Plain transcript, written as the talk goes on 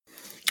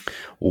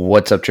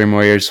What's up, Dream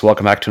Warriors?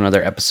 Welcome back to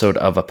another episode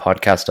of a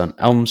podcast on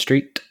Elm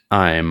Street.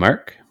 I'm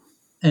Mark.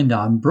 And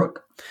I'm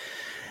Brooke.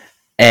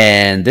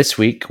 And this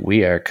week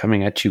we are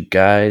coming at you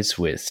guys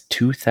with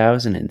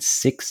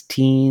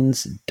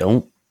 2016's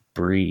Don't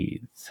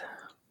Breathe.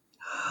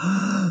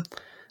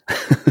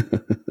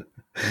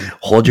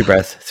 Hold your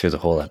breath through the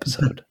whole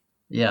episode.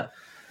 Yeah.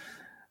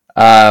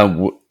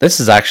 This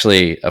is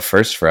actually a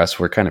first for us.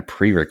 We're kind of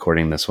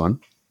pre-recording this one.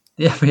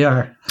 Yeah, we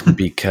are.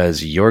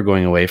 Because you're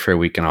going away for a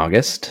week in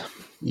August.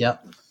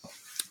 Yep.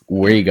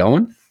 Where are you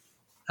going?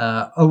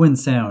 Owen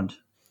Sound.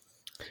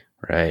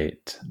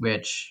 Right.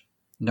 Which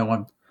no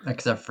one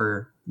except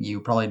for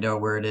you probably know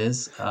where it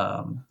is.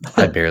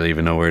 I barely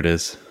even know where it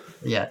is.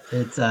 Yeah,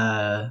 it's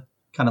kind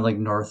of like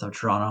north of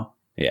Toronto.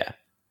 Yeah.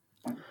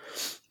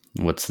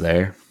 What's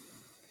there?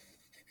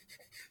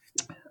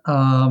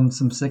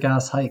 Some sick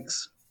ass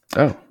hikes.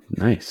 Oh,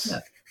 nice. Yeah.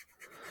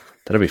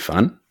 That'll be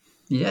fun.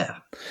 Yeah.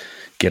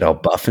 Get all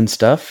buff and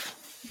stuff.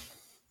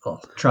 Well,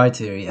 try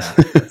to, yeah.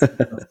 That's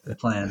the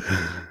plan.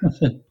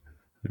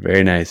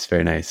 Very nice,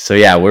 very nice. So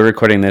yeah, we're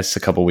recording this a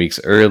couple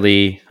weeks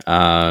early.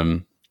 A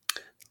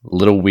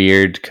little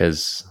weird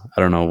because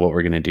I don't know what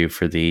we're gonna do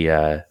for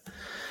the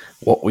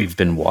what we've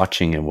been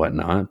watching and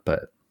whatnot,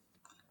 but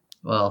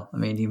Well, I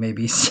mean, you may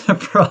be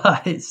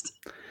surprised.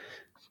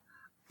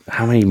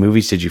 how many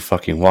movies did you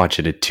fucking watch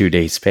in a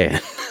 2-day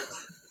span?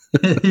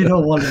 You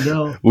don't want to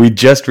know. We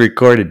just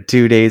recorded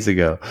 2 days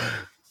ago.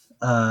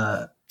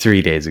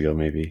 3 days ago,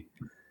 maybe.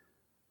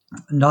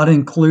 Not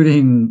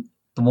including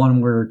the one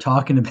we're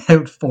talking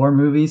about, 4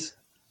 movies.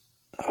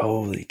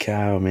 Holy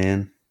cow,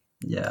 man.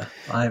 Yeah,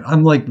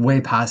 I'm like way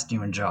past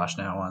you and Josh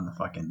now on the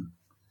fucking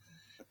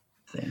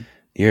thing.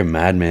 You're a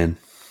madman.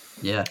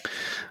 Yeah.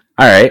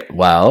 All right,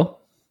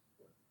 well,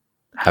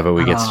 how about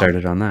we get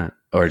started on that?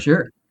 Or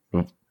Sure.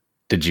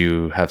 did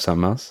you have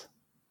something else?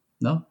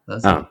 No,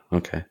 that's Oh,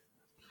 okay.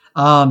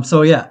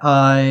 So yeah,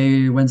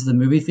 I went to the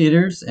movie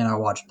theaters and I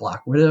watched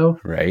Black Widow.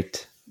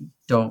 Right.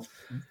 Don't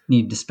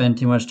need to spend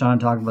too much time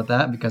talking about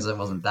that because it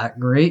wasn't that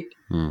great.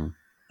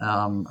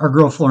 Our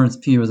girl Florence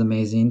Pugh was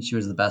amazing. She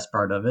was the best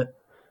part of it.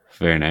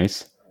 Very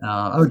nice.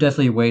 I would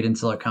definitely wait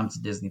until it comes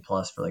to Disney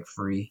Plus for like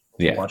free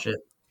to watch it.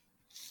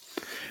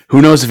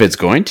 Who knows if it's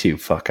going to?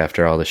 Fuck,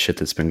 after all the shit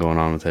that's been going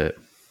on with it.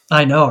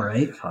 I know,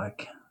 right?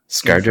 Fuck.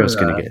 ScarJo's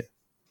gonna get.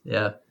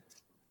 Yeah.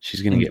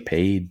 She's gonna get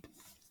paid.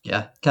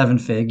 Yeah. Kevin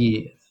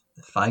Feige.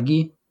 Is that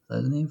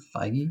his name?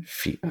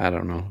 Feige? I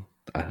don't know.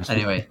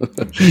 Anyway,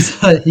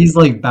 he's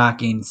like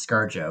backing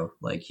ScarJo.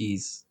 Like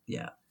he's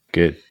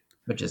good,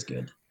 which is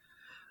good.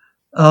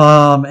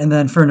 And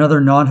then for another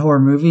non-horror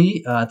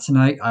movie,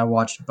 tonight I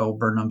watched Bo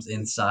Burnham's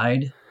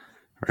Inside.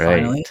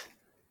 Right. Finally,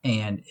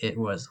 and it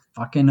was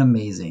fucking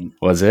amazing.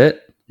 Was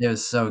it? It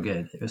was so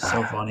good. It was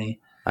so funny.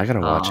 I gotta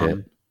watch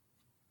it.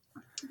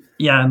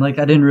 Yeah, and like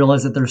I didn't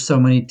realize that there's so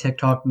many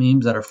TikTok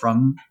memes that are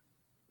from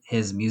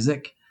his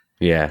music.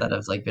 Yeah, that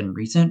have like been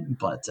recent,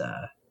 but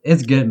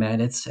it's good,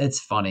 man. It's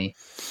funny.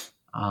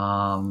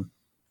 And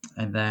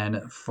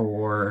then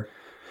for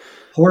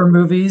horror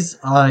movies,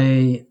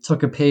 I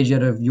took a page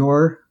out of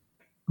your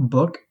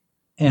book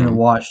and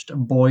watched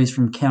Boys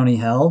from County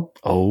Hell.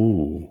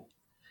 Oh,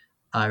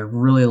 I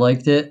really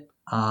liked it.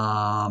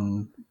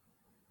 It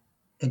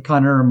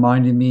kind of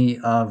reminded me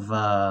of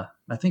I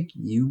think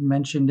you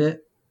mentioned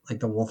it, like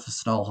The Wolf of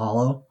Snow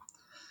Hollow.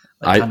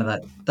 Like kind of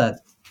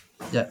that.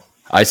 Yeah.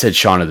 I said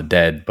Shaun of the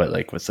Dead, but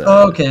like what's that?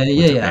 Oh, okay,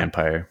 yeah.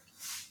 Vampire.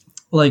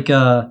 Like,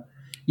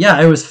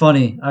 it was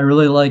funny. I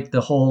really like the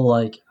whole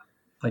like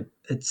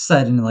it's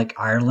set in like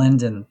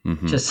Ireland and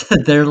just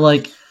their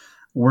like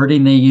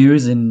wording they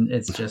use, and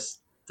it's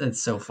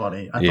so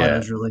funny. I thought it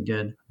was really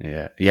good.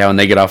 Yeah. When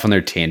they get off on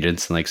their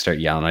tangents and like start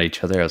yelling at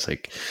each other, I was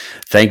like,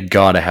 "Thank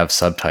God I have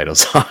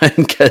subtitles on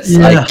because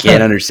I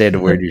can't understand a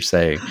word you're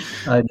saying."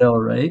 I know,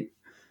 right?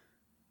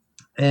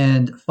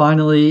 And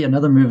finally,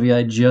 another movie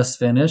I just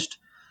finished.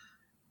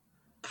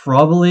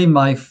 Probably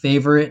my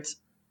favorite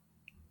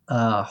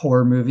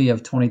horror movie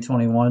of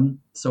 2021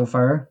 so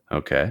far.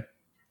 Okay.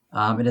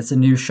 And it's a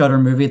new Shudder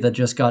movie that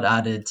just got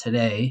added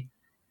today,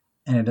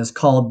 and it is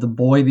called The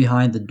Boy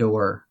Behind the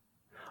Door.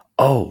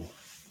 Oh,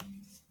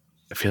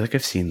 I feel like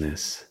I've seen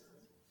this.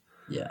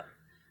 Yeah.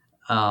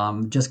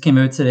 Just came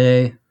out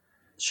today,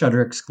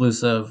 Shudder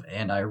exclusive,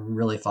 and I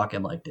really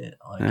fucking liked it.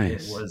 Like,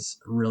 nice. It was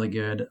really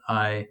good.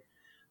 I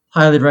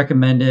highly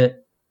recommend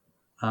it.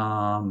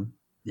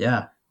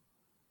 Yeah.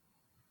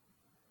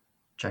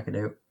 Check it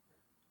out.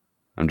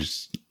 I'm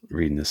just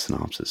reading the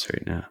synopsis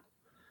right now.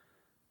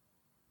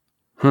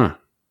 Huh.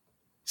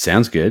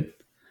 Sounds good.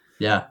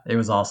 Yeah, it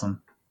was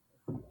awesome.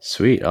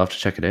 Sweet. I'll have to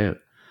check it out.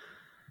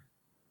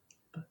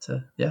 But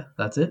yeah,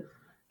 that's it.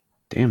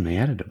 Damn, they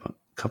added a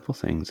couple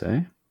things,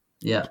 eh?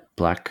 Yeah.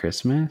 Black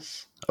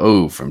Christmas.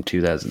 Oh, from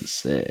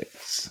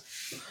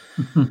 2006.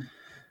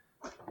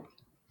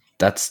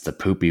 That's the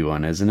poopy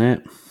one, isn't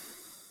it?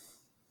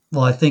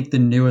 Well, I think the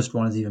newest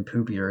one is even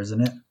poopier,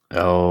 isn't it?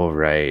 Oh,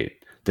 right.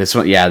 This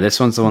one, yeah, this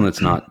one's the one that's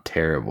not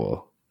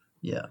terrible.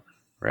 Yeah.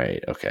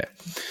 Right. Okay.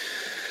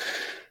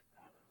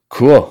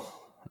 Cool.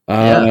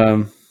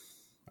 Yeah.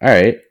 All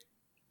right.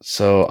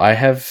 So I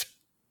have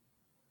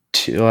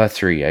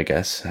three, I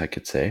guess I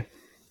could say.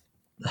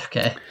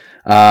 Okay.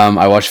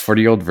 I watched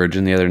 40-Year-Old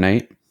Virgin the other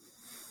night.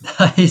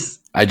 Nice.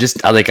 I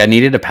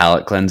needed a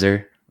palate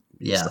cleanser.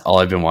 Yeah. All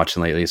I've been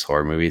watching lately is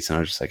horror movies, and I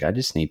was just like, I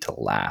just need to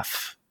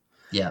laugh.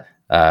 Yeah.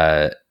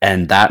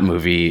 And that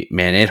movie,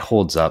 man, it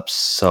holds up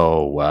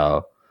so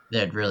well.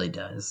 It really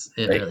does.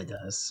 It really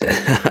does.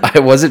 I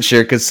wasn't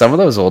sure because some of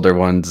those older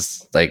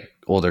ones, like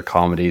older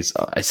comedies,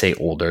 I say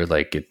older,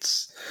 like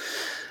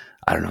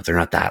I don't know, they're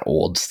not that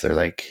old. They're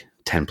like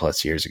 10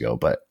 plus years ago,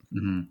 but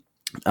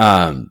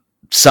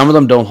some of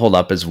them don't hold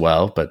up as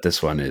well. But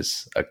this one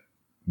is a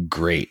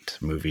great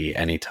movie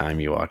anytime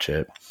you watch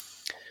it.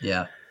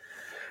 Yeah.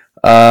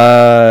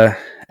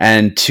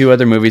 And two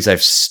other movies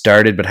I've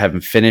started but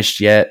haven't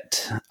finished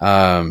yet.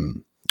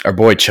 Our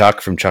boy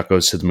Chuck from Chuck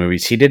Goes to the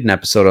Movies, he did an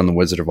episode on The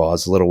Wizard of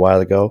Oz a little while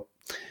ago.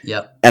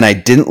 Yep. And I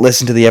didn't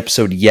listen to the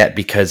episode yet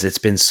because it's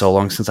been so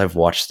long since I've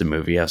watched the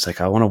movie. I was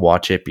like, I want to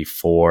watch it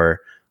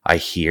before I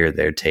hear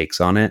their takes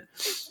on it.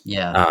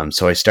 Yeah.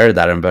 So I started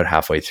that. I'm about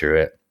halfway through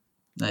it.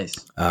 Nice.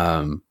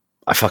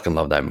 I fucking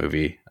love that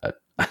movie.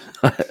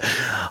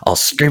 I'll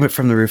scream it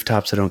from the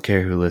rooftops. I don't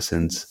care who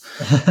listens.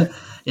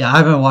 Yeah, I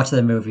haven't watched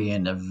that movie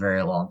in a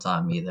very long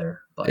time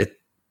either. But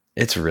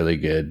it's really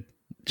good.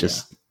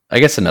 Just, I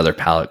guess, another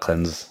palate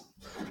cleanse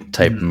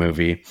type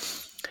movie.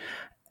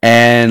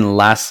 And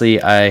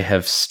lastly, I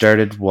have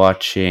started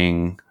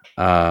watching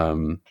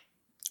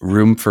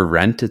Room for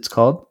Rent, it's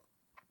called.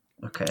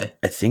 Okay.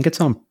 I think it's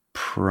on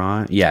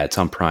Prime. Yeah, it's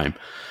on Prime.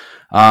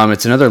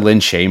 It's another Lin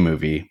Shaye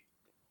movie.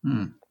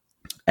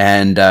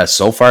 And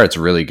so far, it's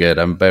really good.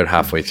 I'm about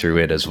halfway through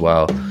it as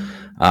well.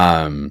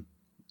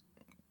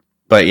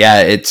 But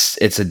yeah,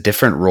 it's a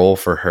different role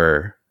for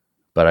her,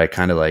 but I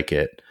kind of like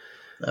it.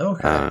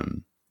 Okay.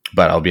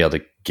 But I'll be able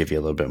to give you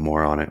a little bit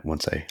more on it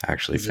once I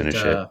actually finish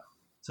it.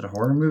 Is it a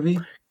horror movie?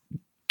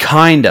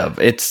 Kind of.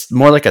 It's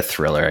more like a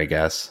thriller, I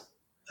guess.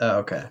 Oh,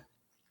 okay.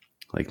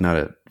 Like not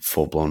a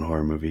full-blown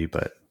horror movie,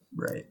 but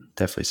right.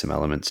 Definitely some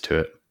elements to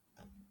it.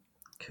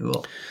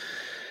 Cool.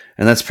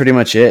 And that's pretty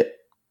much it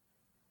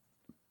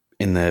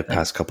in the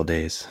past couple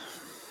days.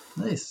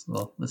 Nice.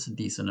 Well, that's a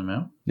decent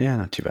amount. Yeah,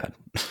 not too bad.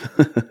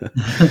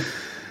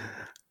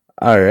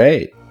 All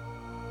right.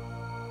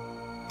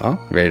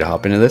 Well, ready to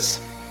hop into this?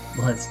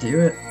 Let's do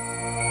it.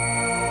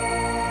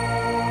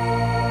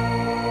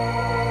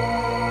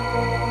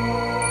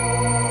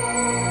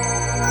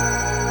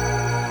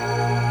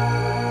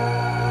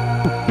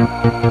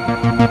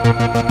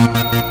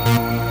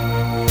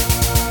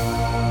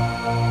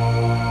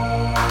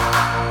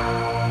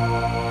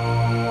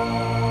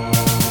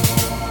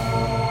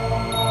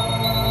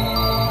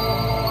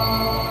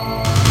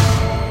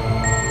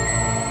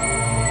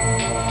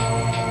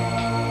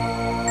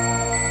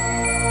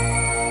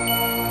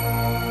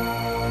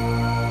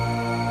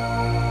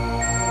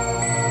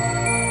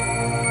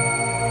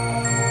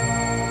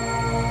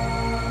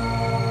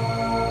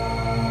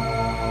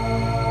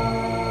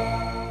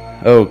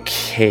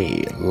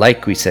 Okay,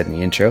 like we said in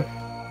the intro,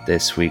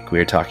 this week we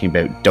are talking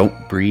about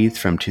Don't Breathe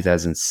from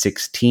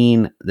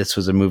 2016. This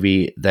was a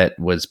movie that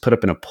was put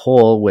up in a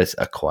poll with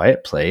A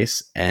Quiet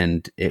Place,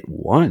 and it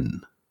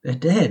won. It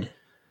did.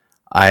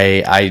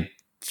 I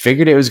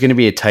figured it was going to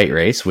be a tight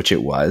race, which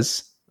it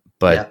was,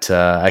 but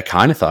I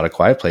kind of thought A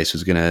Quiet Place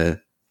was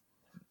gonna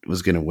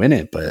win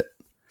it. But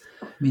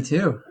me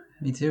too,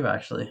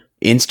 actually.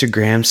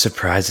 Instagram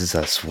surprises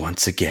us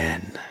once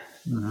again.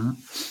 Mm-hmm.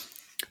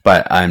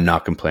 But I'm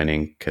not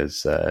complaining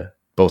because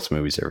both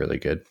movies are really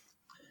good.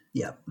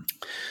 Yeah. All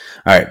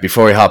right.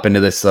 Before we hop into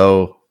this,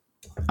 though,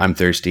 I'm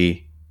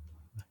thirsty.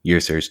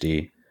 You're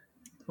thirsty.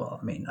 Well,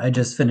 I mean, I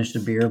just finished a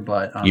beer,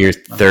 but you're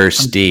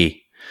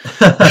thirsty.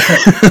 All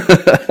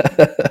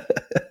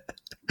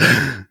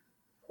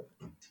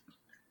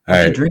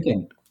right. You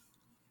drinking?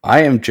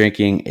 I am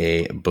drinking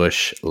a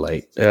Busch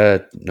Light.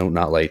 No,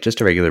 not light. Just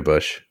a regular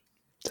Busch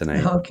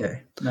tonight.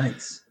 Okay.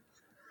 Nice.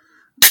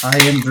 I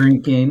am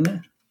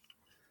drinking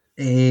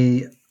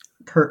a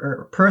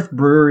Perth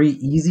Brewery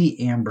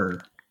Easy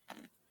Amber.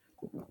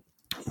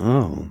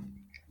 Oh.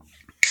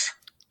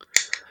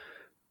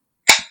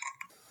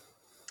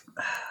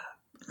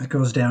 It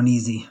goes down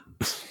easy.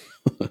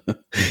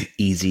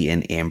 Easy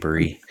and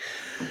ambery.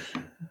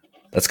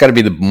 That's got to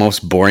be the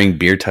most boring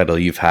beer title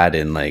you've had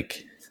in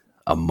like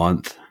a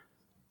month.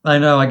 I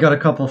know. I got a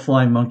couple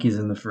flying monkeys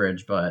in the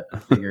fridge, but I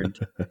figured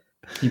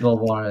people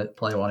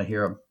probably want to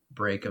hear a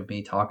break of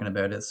me talking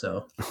about it,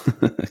 so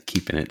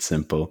keeping it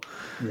simple.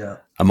 Yeah.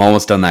 I'm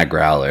almost done that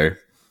growler.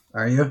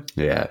 Are you?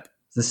 Yeah.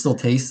 Does this still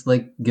taste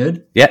like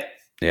good? Yeah.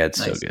 Yeah, it's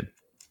nice. so good.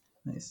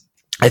 Nice.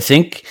 I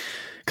think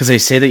because they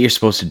say that you're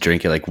supposed to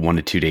drink it like 1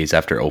 to 2 days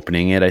after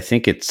opening it. I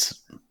think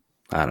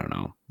I don't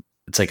know.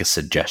 It's like a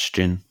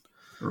suggestion.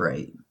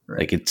 Right.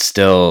 Like it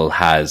still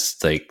has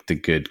like the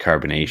good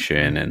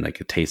carbonation and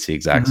like it tastes the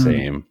exact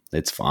same.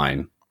 It's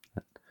fine.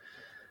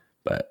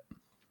 But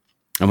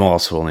I'm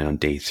also only on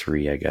day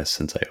 3, I guess,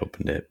 since I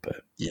opened it.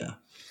 But yeah.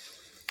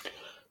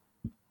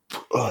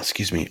 Oh,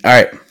 excuse me. All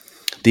right.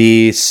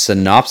 The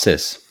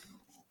synopsis.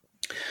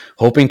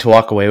 Hoping to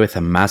walk away with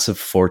a massive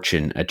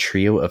fortune, a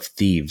trio of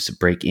thieves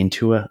break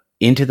into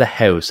the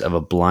house of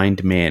a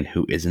blind man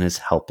who isn't as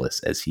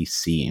helpless as he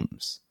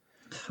seems.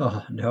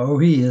 Oh, no,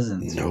 he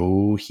isn't.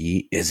 No,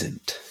 he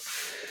isn't.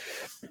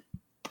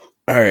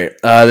 All right.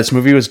 This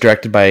movie was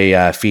directed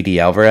by Fede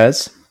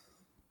Alvarez,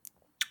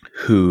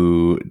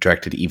 who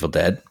directed Evil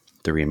Dead,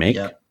 the remake,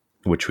 Yep.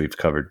 which we've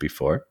covered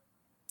before,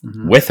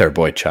 Mhm. with our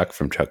boy Chuck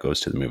from Chuck Goes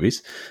to the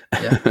Movies.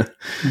 Yeah.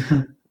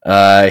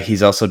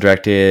 He's also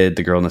directed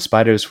The Girl in the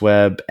Spider's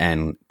Web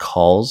and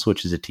Calls,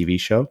 which is a TV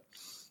show,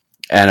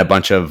 and a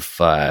bunch of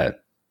I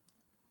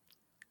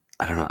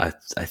don't know,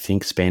 I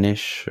think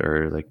Spanish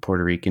or like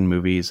Puerto Rican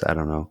movies. I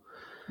don't know.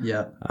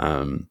 Yeah.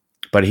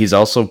 But he's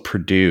also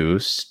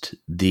produced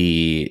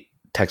the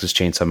Texas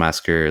Chainsaw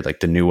Massacre,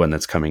 like the new one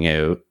that's coming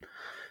out,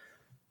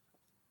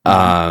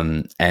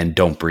 and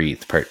Don't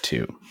Breathe Part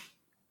 2,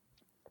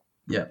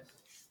 Yeah.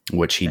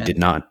 which he did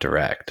not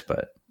direct,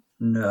 but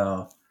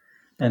No.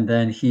 And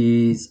then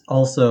he's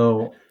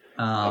also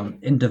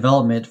in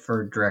development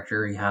for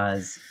director. He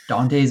has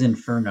Dante's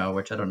Inferno,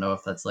 which I don't know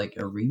if that's like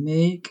a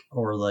remake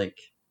or like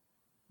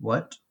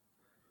what.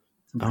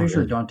 I'm pretty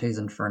sure really? Dante's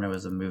Inferno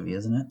is a movie,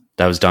 isn't it?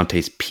 That was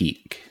Dante's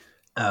Peak.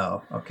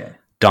 Oh, okay.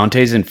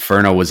 Dante's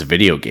Inferno was a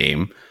video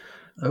game.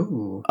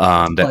 Oh,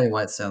 that's probably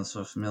why it sounds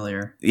so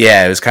familiar.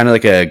 Yeah, it was kind of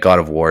like a God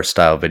of War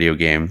style video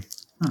game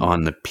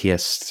on the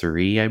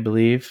PS3, I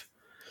believe.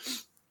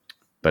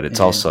 But it's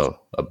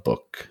also a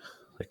book,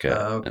 like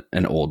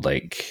an old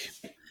like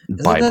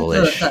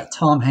Bible-ish. That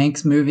Tom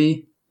Hanks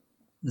movie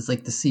is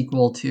like the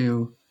sequel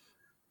to.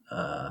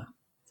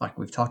 Fuck,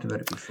 we've talked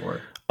about it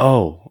before.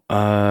 Oh,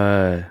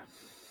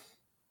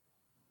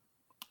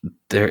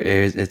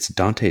 it's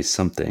Dante's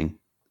something.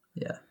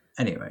 Yeah.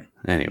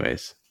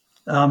 Anyways.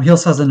 He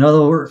also has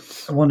another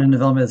one in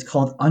development. It's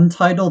called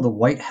Untitled: The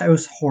White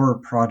House Horror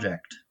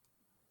Project.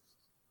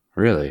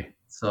 Really?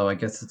 So I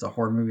guess it's a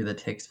horror movie that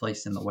takes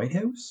place in the White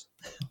House.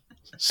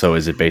 So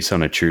is it based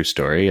on a true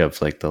story of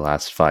like the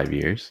last 5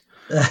 years?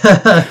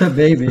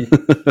 Maybe.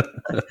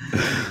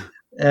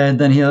 And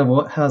then he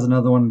has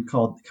another one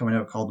coming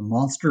out called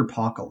Monster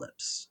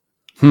Apocalypse.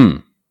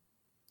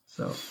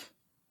 So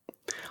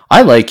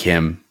I like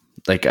him.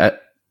 Like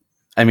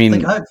I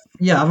mean, like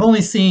I've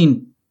only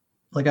seen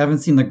I haven't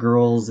seen the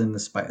Girl in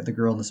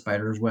the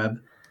Spider's Web,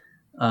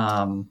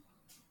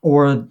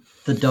 or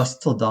the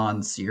Dusk Till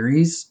Dawn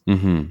series.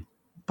 Mm-hmm.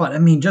 But I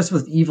mean, just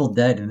with Evil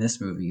Dead in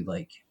this movie,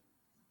 like,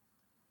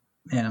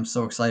 man, I'm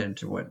so excited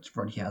to what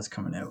he has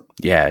coming out.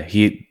 Yeah,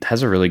 he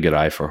has a really good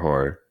eye for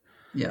horror.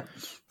 Yeah,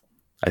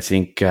 I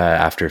think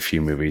after a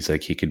few movies,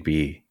 like he could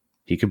be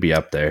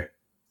up there.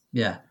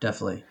 Yeah,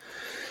 definitely.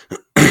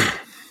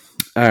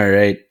 All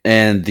right,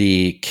 and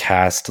the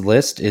cast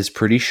list is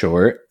pretty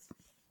short,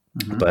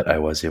 but I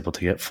was able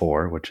to get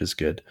 4, which is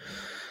good.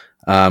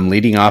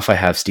 Leading off, I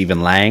have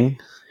Stephen Lang,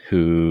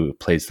 who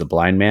plays the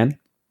blind man,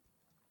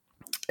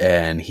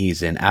 and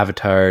he's in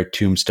Avatar,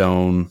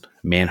 Tombstone,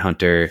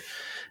 Manhunter,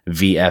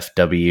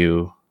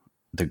 VFW,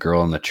 The Girl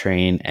on the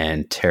Train,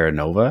 and Terra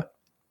Nova.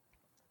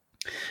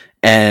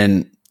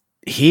 And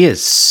he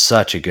is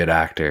such a good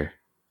actor.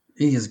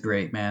 He is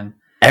great, man.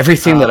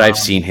 Everything that I've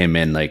seen him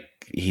in, like,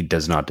 he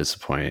does not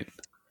disappoint.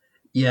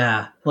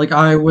 Yeah, like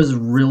I was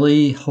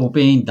really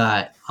hoping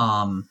that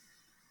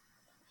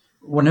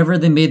whenever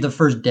they made the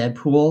first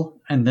Deadpool,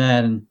 and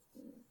then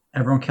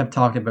everyone kept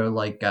talking about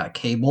like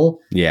Cable.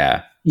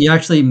 Yeah, he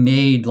actually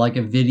made like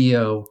a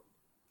video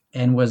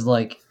and was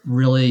like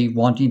really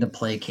wanting to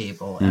play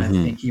Cable, and I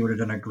think he would have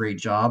done a great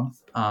job.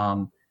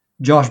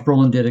 Josh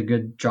Brolin did a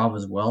good job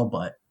as well,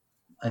 but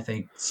I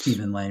think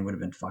Stephen Lang would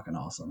have been fucking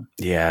awesome.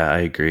 Yeah, I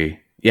agree.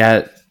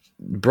 Yeah,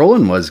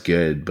 Brolin was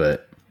good,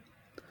 but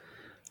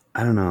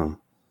I don't know.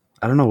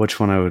 I don't know which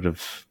one I would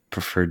have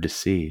preferred to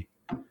see.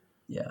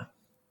 Yeah.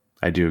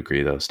 I do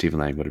agree, though. Stephen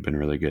Lang would have been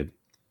really good.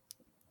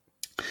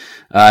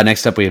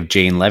 Next up, we have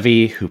Jane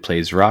Levy, who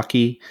plays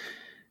Rocky,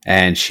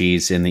 and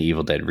she's in the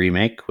Evil Dead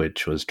remake,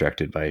 which was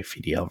directed by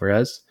Fede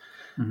Alvarez.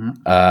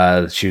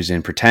 She was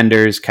in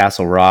Pretenders,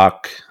 Castle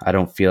Rock, I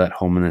Don't Feel at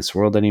Home in This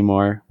World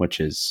Anymore, which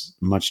is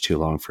much too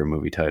long for a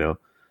movie title.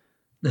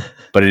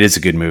 But it is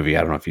a good movie. I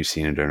don't know if you've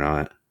seen it or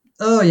not.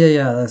 Oh,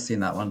 yeah, I've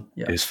seen that one.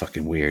 Yeah. It was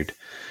fucking weird.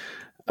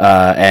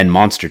 And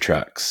Monster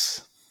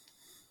Trucks.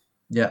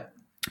 Yeah.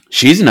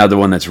 She's another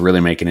one that's really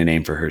making a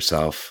name for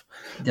herself.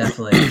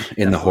 Definitely.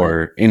 In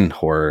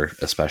horror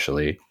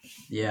especially.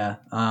 Yeah.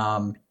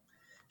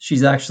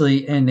 She's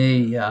actually in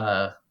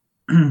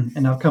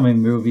an upcoming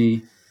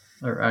movie,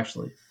 or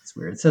actually, it's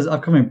weird. It says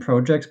upcoming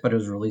projects, but it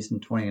was released in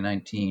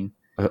 2019.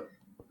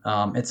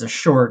 It's a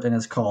short, and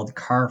it's called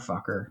Car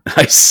Fucker.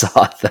 I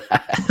saw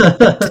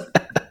that.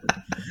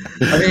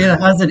 I mean, it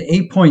has an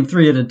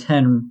 8.3 out of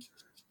 10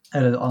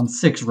 on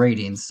 6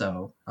 ratings.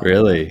 So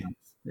really,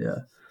 yeah.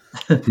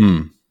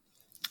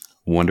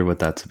 Wonder what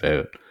that's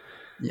about.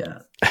 Yeah.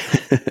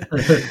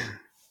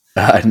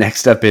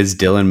 Next up is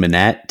Dylan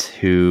Minnette,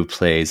 who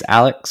plays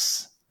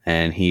Alex,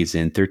 and he's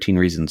in 13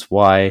 Reasons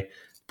Why,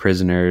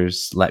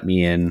 Prisoners, Let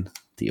Me In,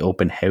 The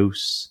Open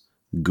House,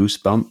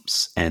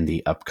 Goosebumps, and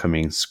the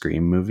upcoming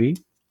Scream movie.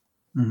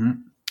 Mm-hmm.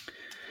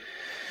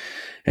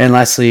 And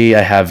lastly,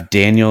 I have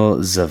Daniel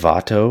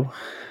Zavato,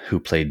 who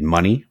played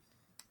Money.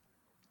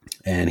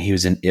 And he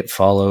was in It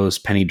Follows,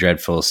 Penny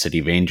Dreadful, City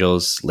of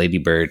Angels, Lady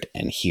Bird,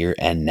 and Here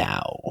and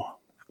Now.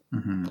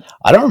 Mm-hmm.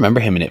 I don't remember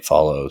him in It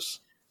Follows.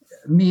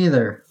 Me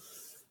either.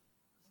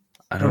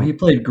 I Oh, he don't.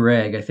 played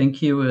Greg. I think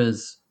he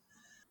was.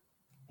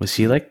 Was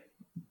he like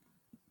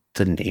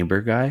the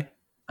neighbor guy?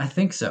 I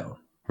think so.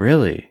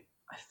 Really?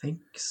 I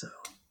think so.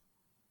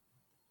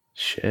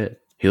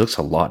 Shit. He looks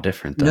a lot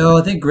different then. No,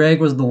 I think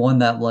Greg was the one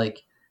that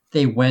like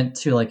they went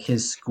to like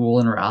his school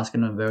and were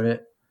asking him about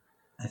it.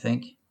 I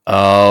think.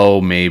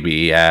 Oh, maybe.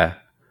 Yeah.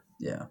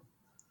 Yeah.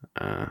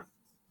 Oh,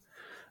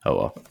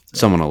 well.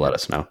 Someone will let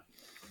us know.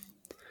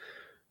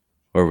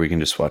 Or we can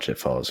just watch It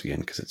Follows again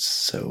because it's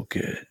so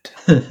good.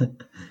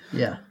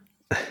 Yeah.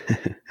 All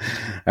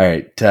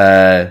right.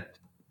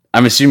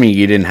 I'm assuming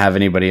you didn't have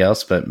anybody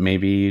else, but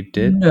maybe you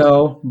did.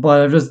 No,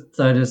 but I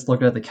just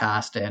looked at the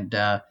cast and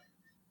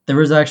there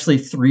was actually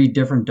 3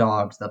 different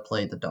dogs that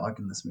played the dog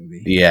in this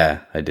movie.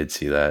 Yeah, I did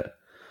see that.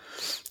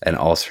 And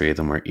all 3 of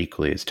them were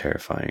equally as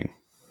terrifying.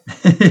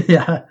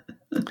 Yeah.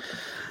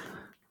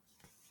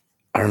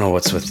 I don't know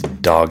what's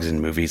with dogs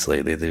in movies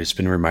lately. They've just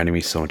been reminding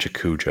me so much of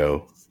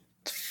Cujo.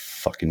 It's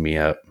fucking me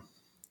up.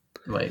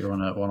 Wait, you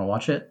wanna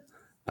watch it?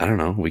 I don't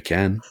know. We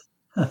can.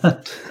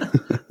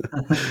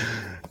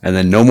 And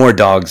then no more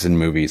dogs in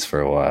movies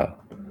for a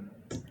while.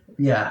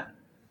 Yeah.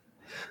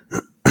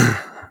 All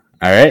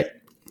right.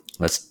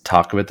 Let's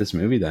talk about this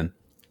movie then.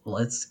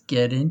 Let's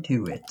get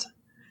into it.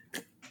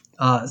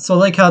 So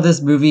like how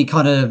this movie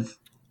kind of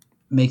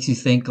makes you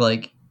think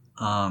like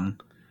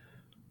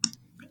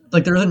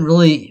there isn't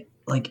really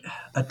like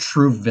a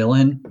true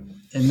villain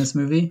in this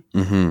movie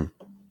Mm-hmm.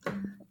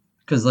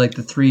 because like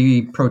the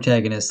 3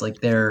 protagonists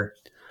like they're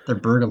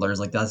burglars,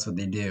 like that's what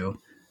they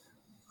do.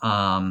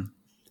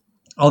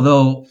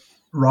 Although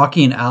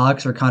Rocky and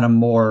Alex are kind of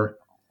more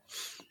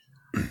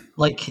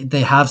like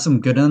they have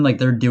some good in them, like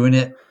they're doing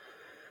it.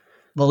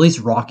 Well, at least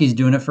Rocky's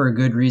doing it for a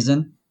good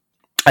reason.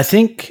 I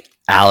think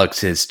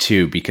Alex is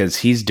too because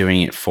he's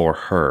doing it for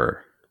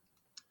her.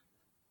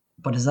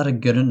 But is that a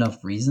good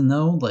enough reason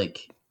though?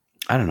 Like,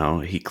 I don't know.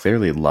 He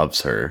clearly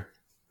loves her.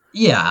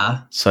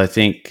 yeah, So I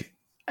think,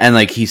 and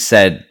like he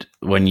said,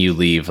 when you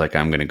leave, like,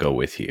 I'm going to go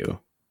with you.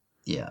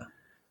 yeah,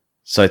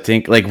 So I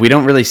think, like, we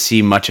don't really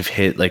see much of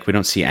his, like, we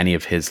don't see any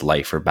of his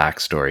life or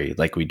backstory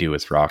like we do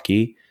with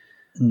Rocky.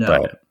 no,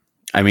 But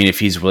I mean, if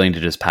he's willing to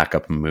just pack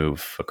up and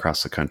move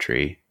across the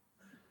country,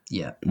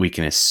 yeah, we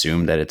can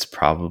assume that it's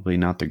probably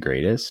not the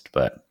greatest.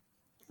 But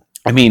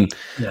I mean,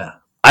 yeah.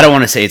 I don't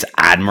want to say it's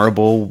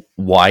admirable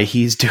why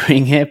he's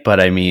doing it, but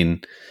I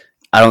mean,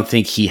 I don't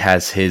think he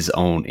has his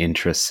own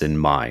interests in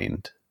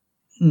mind.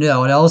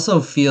 No, and I also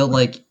feel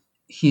like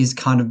he's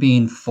kind of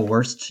being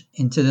forced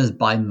into this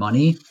by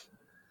money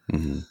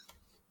Mm-hmm.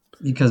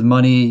 because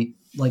money,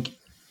 like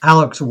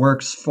Alex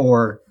works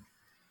for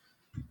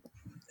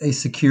a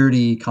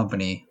security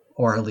company,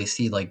 or at least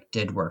he like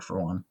did work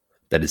for one.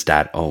 That his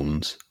dad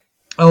owns.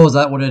 Oh, is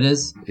that what it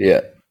is?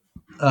 Yeah.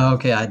 Oh,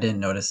 okay, I didn't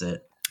notice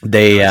it.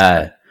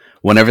 They,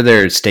 whenever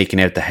they're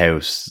staking out the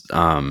house,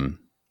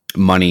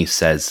 Money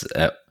says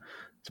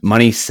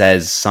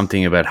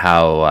something about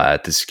how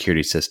the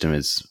security system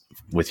is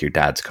with your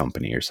dad's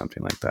company or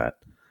something like that.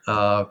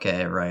 Oh,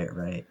 okay,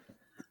 right.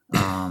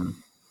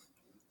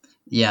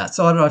 Yeah,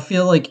 so I don't know. I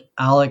feel like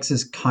Alex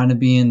is kind of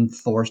being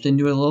forced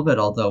into it a little bit,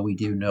 although we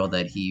do know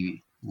that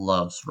he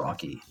loves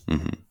Rocky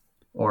Mm-hmm.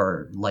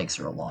 or likes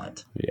her a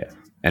lot. Yeah.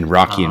 And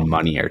Rocky and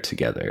Money are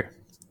together.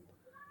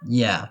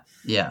 Yeah.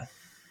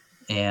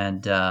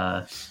 And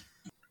I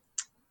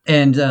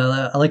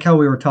like how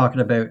we were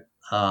talking about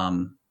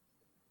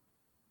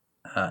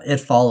It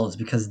Follows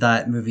because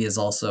that movie is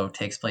also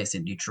takes place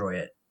in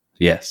Detroit.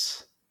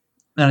 Yes.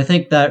 And I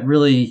think that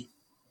really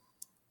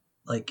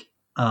like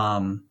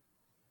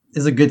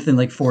is a good thing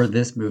like for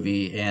this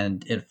movie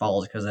and It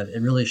Follows because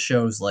it really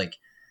shows like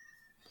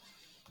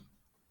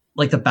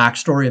the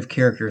backstory of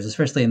characters,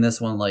 especially in this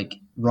one. Like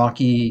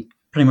Rocky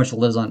pretty much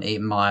lives on 8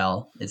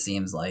 Mile, it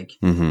seems like.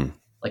 Mm-hmm.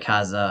 Like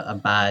has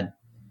a bad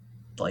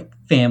like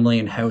family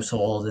and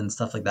household and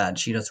stuff like that. And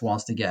she just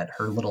wants to get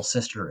her little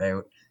sister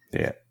out.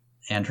 Yeah.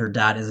 And her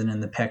dad isn't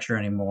in the picture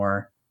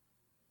anymore.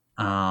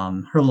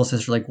 Her little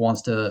sister like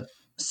wants to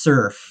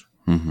surf.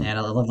 Mm-hmm. And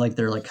I love like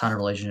their like kind of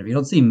relationship. You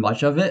don't see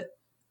much of it,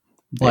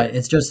 but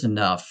it's just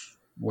enough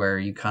where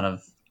you kind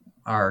of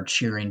are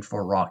cheering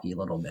for Rocky a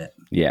little bit.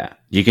 Yeah.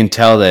 You can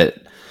tell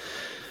that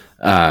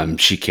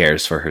she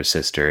cares for her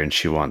sister and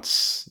she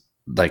wants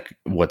like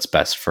what's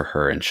best for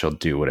her and she'll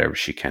do whatever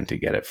she can to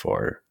get it for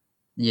her.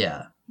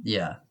 Yeah.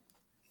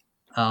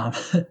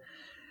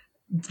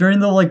 During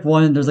the like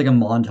one, there's like a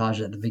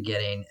montage at the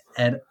beginning,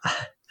 and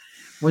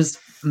was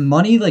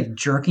Money like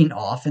jerking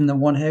off in the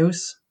one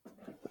house?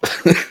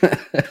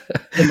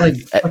 And like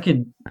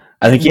fucking.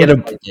 I think he had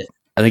looked like it.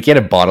 I think he had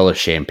a bottle of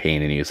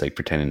champagne and he was like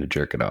pretending to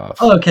jerk it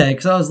off. Okay,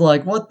 because I was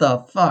like, what the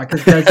fuck?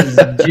 This guy's just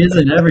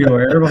jizzing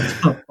everywhere. What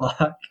the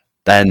fuck?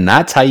 Then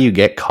that's how you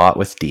get caught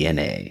with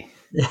DNA.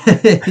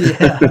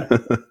 Yeah.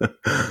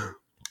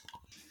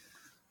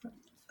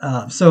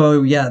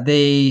 So yeah,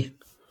 they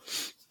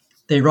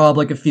rob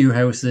like a few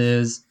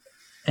houses,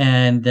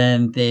 and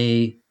then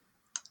they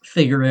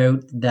figure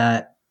out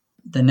that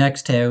the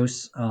next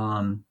house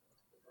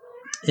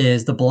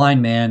is the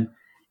blind man,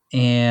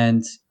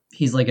 and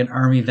he's like an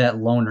army vet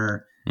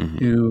loner Hmm.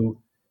 who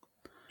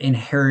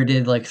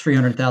inherited like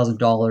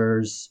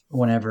 $300,000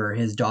 whenever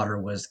his daughter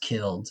was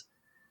killed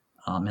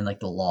in like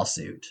the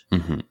lawsuit.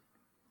 Hmm.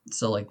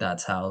 So like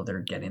that's how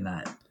they're getting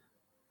that.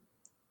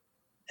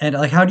 And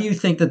like, how do you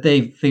think that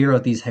they figure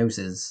out these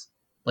houses?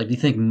 Like, do you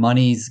think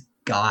Money's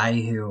guy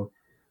who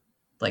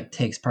like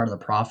takes part of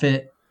the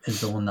profit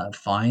is the one that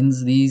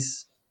finds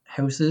these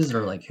houses,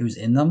 or like who's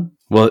in them?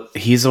 Well,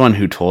 he's the one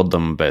who told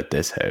them about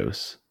this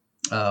house.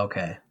 Oh,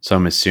 okay, So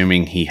I'm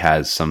assuming he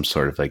has some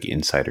sort of like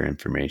insider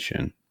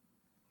information.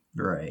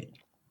 right,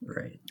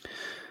 right.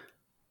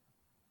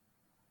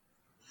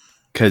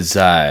 Because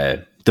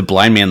the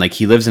blind man, like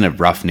he lives in a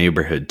rough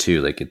neighborhood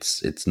too. Like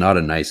it's not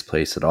a nice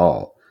place at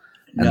all.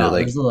 And they're No,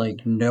 like, there's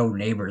like no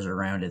neighbors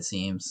around. It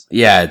seems.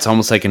 yeah, it's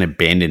almost like an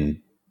abandoned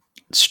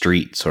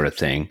street sort of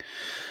thing.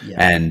 Yeah.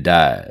 And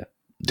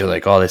they're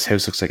like, oh, this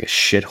house looks like a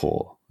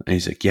shithole. And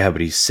he's like, yeah,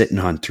 but he's sitting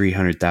on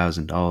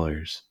 $300,000.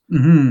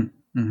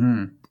 Mm-hmm.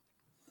 Mm-hmm.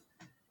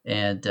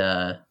 And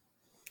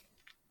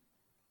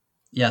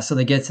yeah, so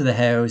they get to the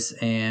house,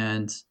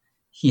 and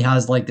he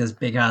has like this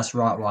big ass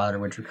Rottweiler,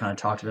 which we kind of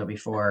talked about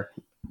before.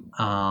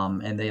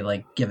 And they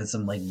like give it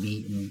some like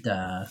meat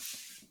and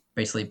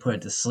basically put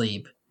it to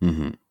sleep.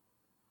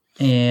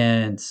 Mm-hmm.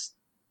 And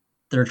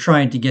they're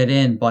trying to get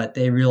in, but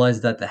they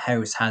realize that the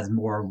house has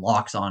more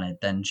locks on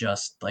it than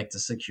just like the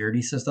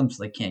security system,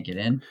 so they can't get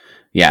in.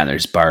 Yeah, and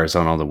there's bars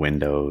on all the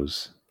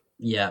windows.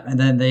 Yeah, and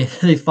then they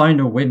find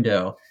a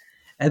window,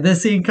 and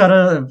this scene kind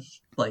of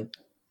like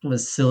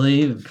was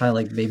silly, kind of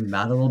like made me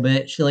mad a little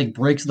bit. She like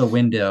breaks the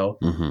window,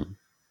 Mm-hmm.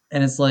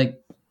 and it's like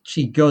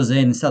she goes in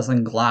and steps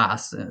on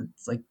glass, and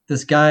it's like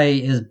this guy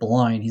is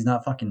blind. He's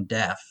not fucking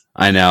deaf.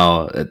 I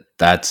know.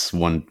 That's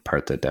one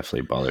part that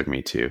definitely bothered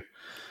me too.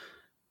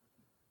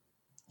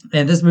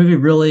 And this movie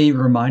really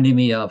reminded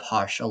me of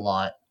Hush a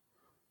lot.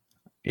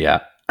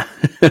 Yeah.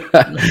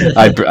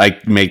 I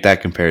make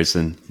that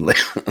comparison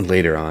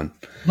later on.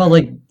 But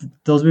like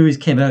those movies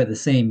came out the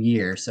same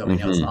year, so you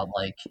know it's Mhm. not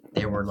like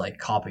they were like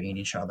copying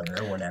each other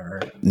or whatever.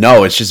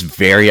 No, it's just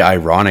very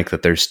ironic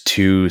that there's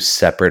two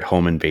separate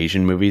home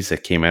invasion movies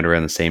that came out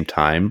around the same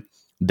time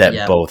that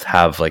Yeah, both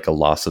have like a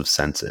loss of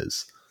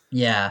senses.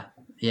 yeah,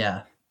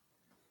 yeah.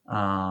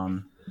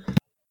 Um,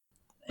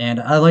 and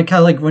I like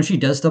how like when she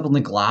does step on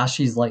the glass,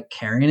 she's like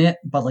carrying it,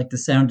 but like the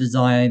sound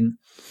design,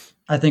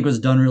 I think was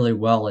done really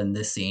well in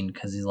this scene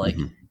because he's like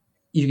Mhm.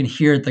 you can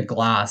hear the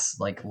glass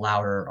like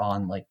louder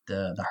on like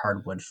the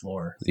hardwood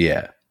floor.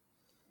 Yeah.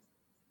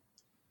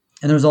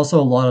 And there's also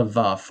a lot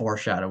of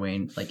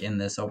foreshadowing like in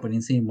this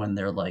opening scene when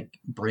they're like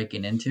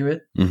breaking into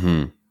it.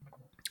 Hmm.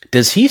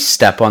 Does he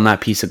step on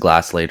that piece of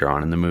glass later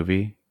on in the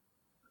movie?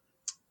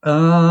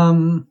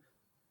 Um,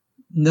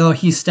 no,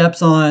 he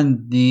steps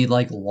on the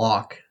like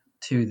lock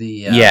to the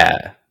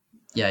Yeah.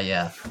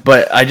 yeah.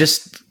 But I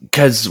just,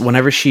 because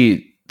whenever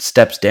she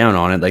steps down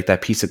on it, like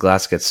that piece of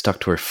glass gets stuck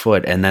to her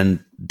foot, and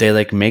then they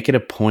like make it a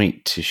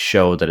point to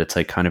show that it's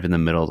like kind of in the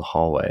middle of the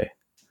hallway.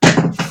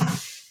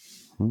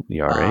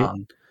 You all right?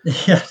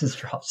 Yeah, just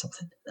drop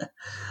something.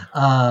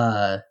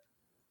 Uh,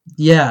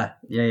 yeah.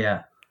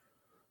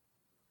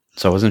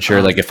 So I wasn't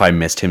sure like if I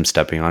missed him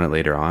stepping on it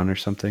later on or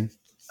something.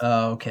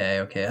 Oh,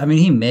 okay. I mean,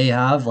 he may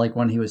have like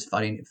when he was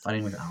fighting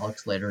with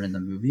Alex later in the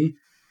movie.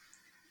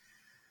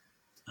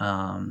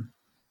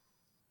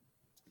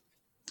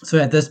 So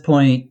at this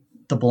point,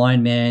 the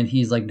blind man,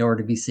 he's like nowhere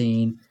to be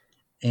seen,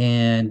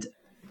 and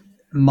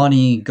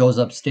Money goes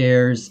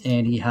upstairs,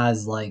 and he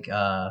has like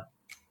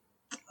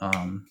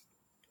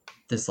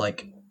this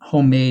like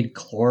homemade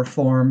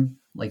chloroform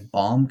like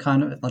bomb,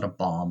 kind of not a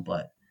bomb,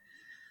 but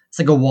it's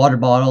like a water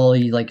bottle.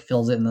 He like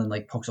fills it and then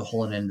like pokes a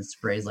hole in it and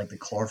sprays like the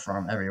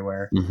chloroform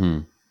everywhere. Mm-hmm.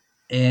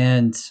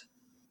 And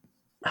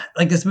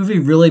like this movie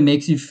really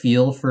makes you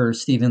feel for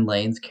Stephen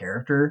Lane's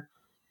character,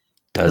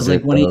 Does because like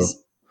it when though?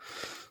 he's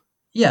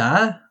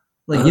yeah,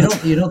 like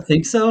you don't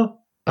think so?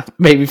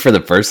 Maybe for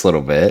the first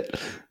little bit.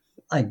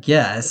 I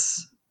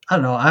guess. I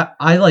don't know.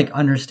 I like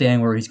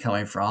understand where he's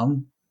coming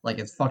from. Like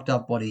it's fucked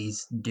up what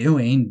he's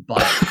doing,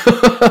 but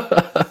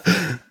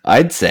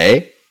I'd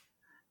say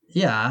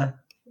yeah,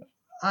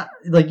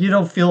 like you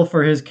don't feel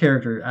for his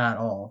character at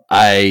all.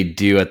 I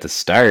do at the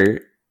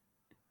start,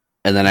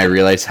 and then I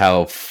realize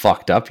how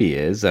fucked up he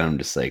is, and I'm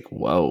just like,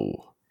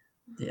 whoa.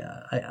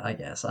 Yeah, I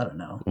guess I don't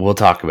know. We'll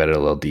talk about it a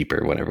little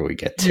deeper whenever we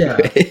get to Yeah.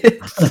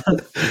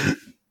 it.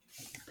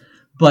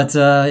 But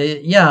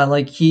yeah,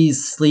 like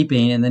he's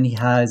sleeping, and then he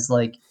has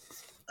like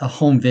a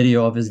home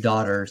video of his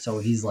daughter, so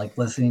he's like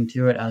listening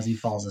to it as he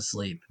falls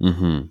asleep.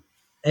 Mm-hmm.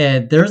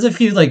 And there's a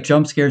few like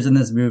jump scares in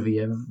this movie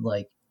of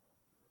like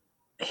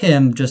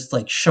him just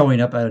like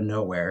showing up out of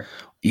nowhere.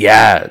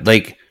 Yeah,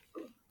 like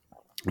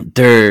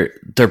they're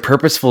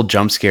purposeful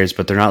jump scares,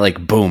 but they're not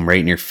like boom right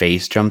in your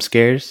face jump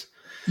scares.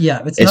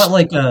 Yeah, it's It's not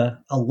like a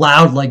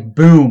loud like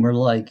boom or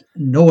like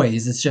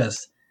noise. It's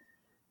just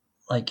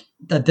like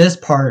at this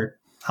part,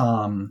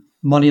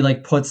 Money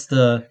like puts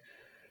or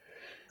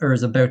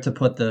is about to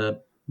put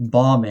the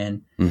bomb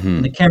in, and the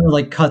Mm-hmm. camera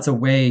like cuts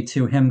away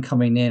to him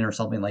coming in or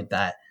something like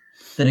that.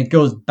 Then it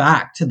goes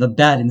back to the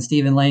bed, and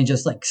Stephen Lane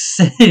just like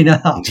sitting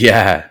up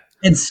Yeah.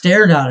 and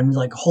stared at him. He's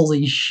like,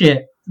 "Holy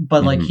shit!"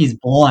 But like Mm-hmm. he's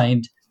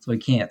blind, so he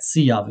can't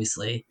see,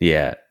 obviously.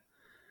 Yeah.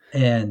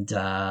 And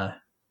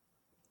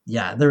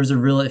yeah, there was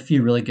a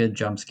few really good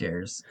jump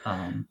scares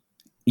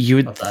You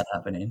would. of that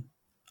happening.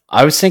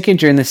 I was thinking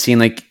during the scene,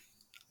 like,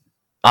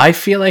 I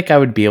feel like I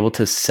would be able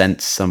to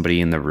sense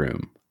somebody in the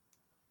room.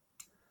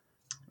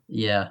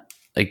 Yeah,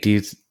 Like,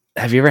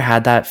 have you ever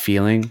had that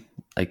feeling?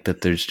 Like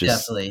that there's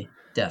just,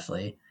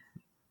 definitely.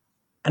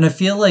 And I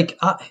feel like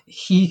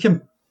he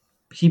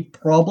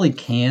probably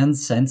can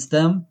sense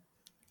them.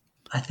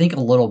 I think a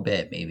little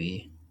bit,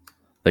 maybe.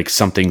 like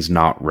something's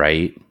not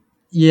right.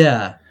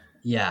 Yeah,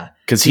 yeah.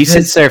 Because he sits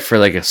Because there for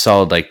like a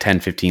solid like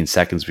 10, 15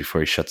 seconds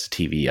before he shuts the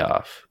TV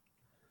off.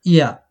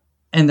 yeah,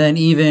 and then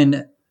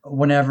even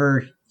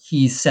whenever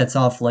he sets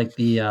off like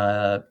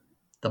the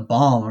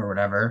bomb or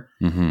whatever,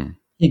 Mm-hmm.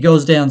 he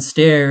goes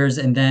downstairs,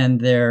 and then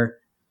they're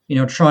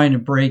trying to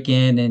break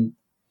in, and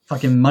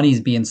fucking Money's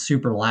being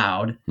super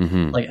loud.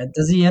 Mm-hmm. Like,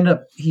 does he end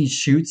up? Does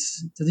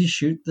he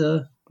shoot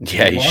the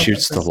Yeah, he lock?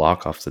 shoots the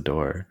lock off the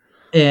door.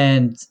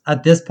 And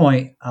at this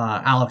point,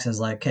 Alex is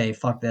like, "Okay,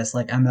 fuck this!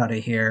 Like, I'm out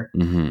of here,"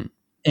 Mm-hmm.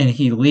 and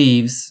he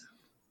leaves.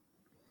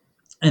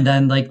 And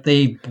then like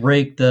they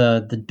break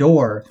the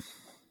door,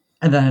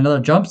 and then another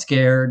jump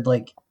scare.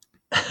 Like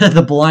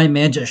the blind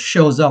man just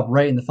shows up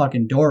right in the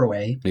fucking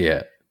doorway.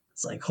 Yeah.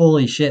 It's like,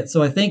 holy shit!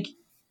 So I think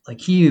like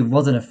he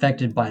wasn't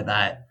affected by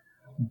that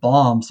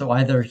bomb. So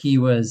either he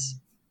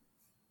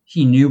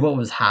knew what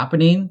was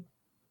happening,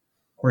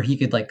 or he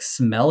could like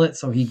smell it,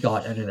 so he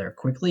got out of there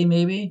quickly.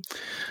 Maybe.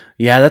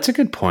 Yeah, that's a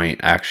good point,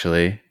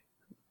 actually.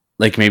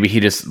 Like maybe he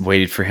just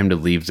waited for him to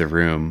leave the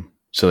room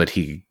so that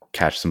he could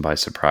catch them by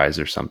surprise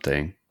or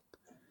something.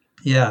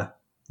 Yeah. Hmm.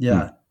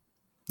 Yeah.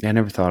 Yeah, I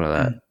never thought of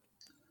that.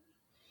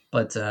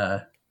 But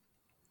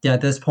yeah,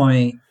 at this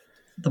point,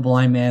 the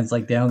blind man's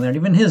like down there, and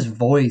even his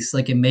voice,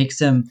 like it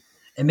makes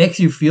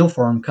you feel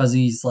for him because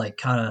he's like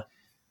kind of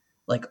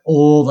like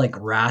old, like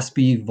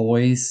raspy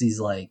voice. He's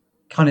like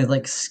kind of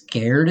like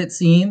scared. It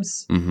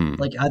seems Mm-hmm.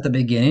 like at the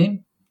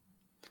beginning.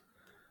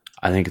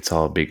 I think it's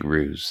all a big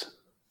ruse.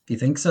 Do you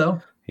think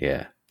so?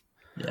 Yeah.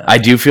 Yeah. I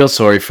do feel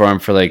sorry for him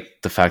for like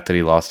the fact that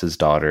he lost his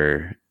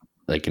daughter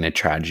like in a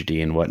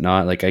tragedy and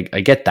whatnot. Like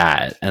I get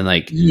that. And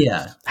like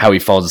Yeah. how he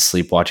falls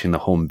asleep watching the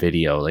home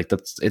video. Like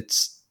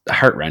it's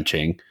heart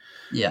wrenching.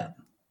 Yeah.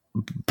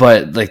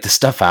 But like the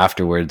stuff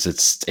afterwards,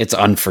 it's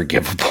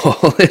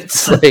unforgivable.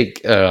 It's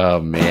like,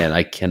 oh man,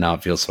 I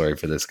cannot feel sorry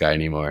for this guy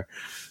anymore.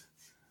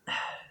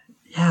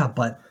 Yeah.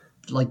 But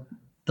like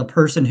the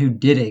person who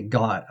did it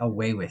got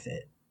away with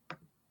it,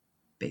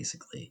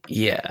 basically.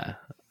 Yeah,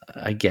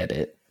 I get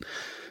it.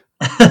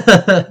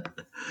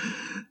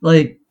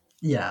 Like,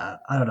 yeah,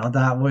 I don't know.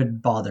 That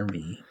would bother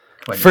me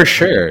quite a For bit.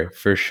 sure,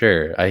 for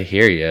sure. I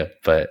hear you,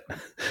 but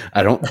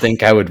I don't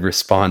think I would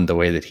respond the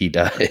way that he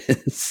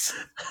does.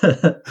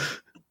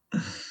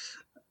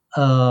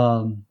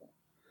 um,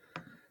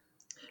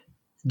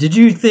 did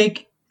you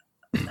think?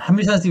 How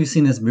many times have you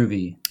seen this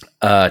movie?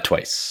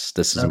 Twice.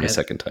 This is my Okay,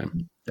 second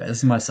time. this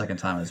is my second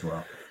time as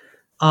well.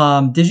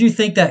 Did you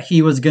think that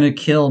he was gonna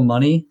kill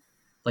Money,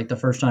 like the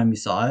first time you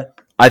saw it?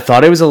 I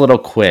thought it was a little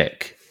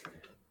quick.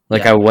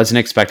 Like Yeah. I wasn't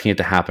expecting it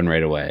to happen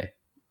right away.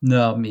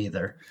 No, me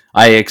either.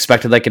 I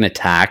expected like an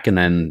attack and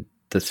then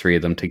the three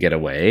of them to get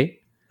away,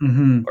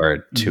 Mm-hmm.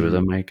 or two of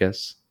them, I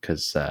guess,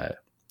 because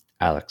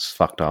Alex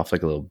fucked off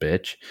like a little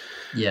bitch.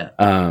 Yeah.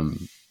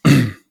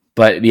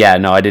 But yeah,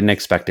 no, I didn't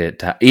expect it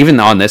to, even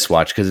on this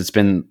watch, because it's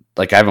been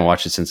like I haven't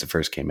watched it since it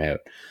first came out,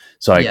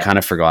 so I Yeah. kind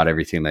of forgot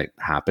everything that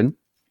happened.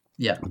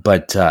 Yeah.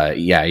 But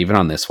yeah, even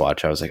on this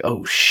watch, I was like,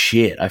 oh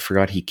shit, I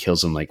forgot he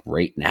kills him like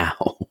right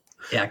now.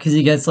 Yeah, because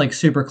he gets like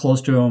super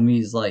close to him.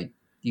 He's like,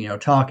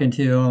 talking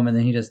to him, and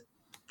then he just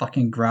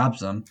fucking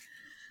grabs him.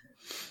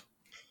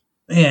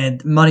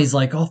 And Money's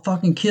like, "I'll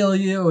fucking kill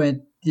you,"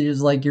 and he's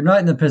like, "You're not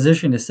in the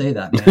position to say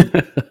that,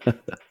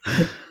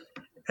 man."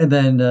 And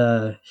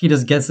then he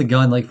just gets the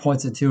gun, like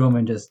points it to him,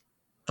 and just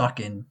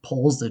fucking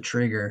pulls the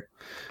trigger.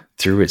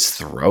 Through his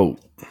throat.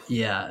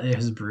 Yeah, it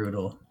was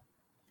brutal.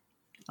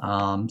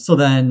 So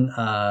then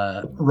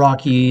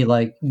Rocky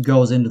like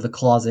goes into the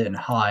closet and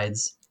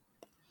hides.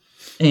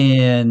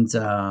 And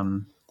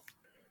I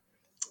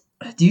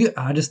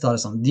just thought of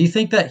something. Do you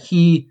think that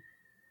he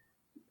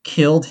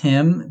killed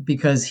him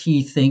because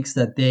he thinks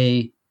that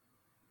they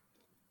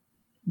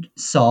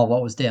saw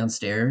what was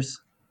downstairs?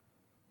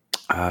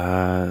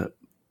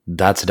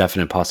 That's a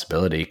definite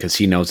possibility because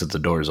he knows that the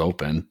door is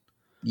open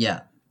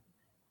Yeah.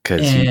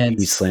 because And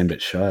he slammed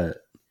it shut.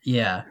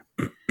 yeah.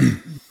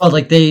 But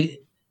like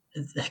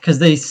because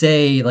they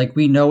say like,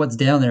 we know what's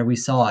down there, we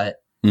saw it,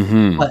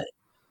 Mm-hmm. but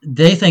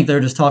they think they're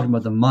just talking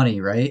about the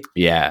money, right?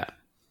 Yeah.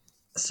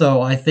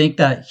 So I think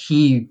that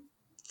he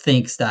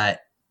thinks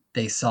that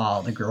they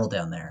saw the girl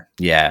down there.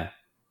 Yeah.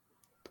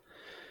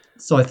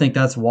 So I think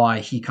that's why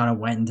he kind of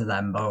went into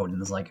that mode and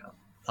was like,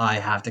 I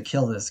have to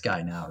kill this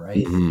guy now,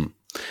 right? Hmm.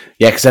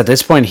 Yeah, because at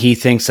this point he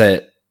thinks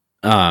that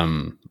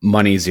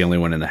Money's the only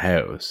one in the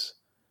house.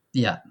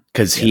 Yeah.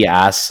 Because Yeah. he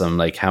asks them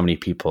like how many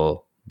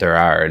people there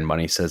are, and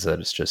Money says that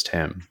it's just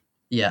him.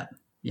 Yeah.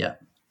 Yeah.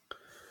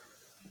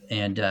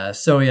 And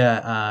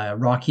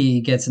Rocky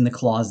gets in the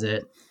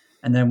closet,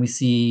 and then we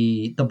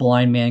see the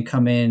blind man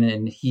come in,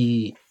 and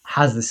he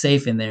has the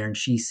safe in there, and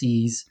she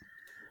sees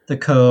the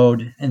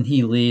code, and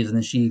he leaves, and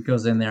then she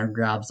goes in there and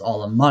grabs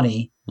all the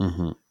money,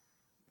 Mm-hmm.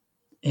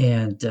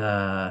 and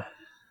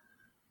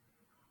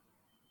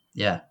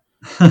yeah.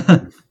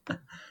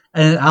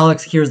 And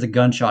Alex hears the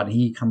gunshot, and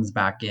he comes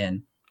back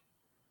in.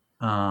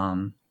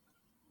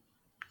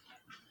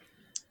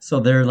 So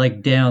they're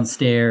like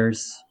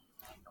downstairs.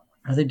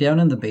 Are they down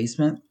in the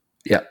basement?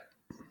 Yeah.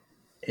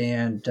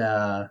 And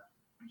so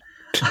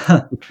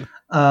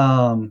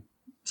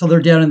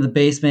they're down in the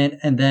basement,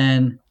 and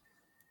then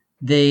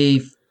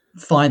they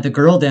find the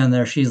girl down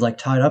there. She's like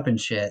tied up and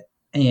shit,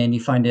 and you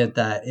find out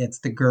that it's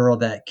the girl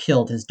that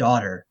killed his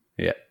daughter.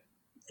 Yeah.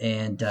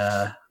 And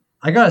I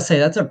gotta say,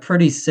 that's a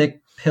pretty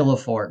sick pillow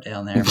fort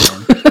down there,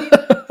 man.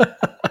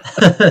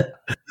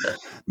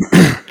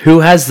 Who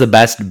has the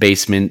best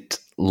basement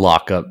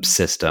lockup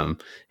system?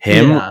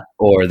 Him Yeah.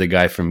 or the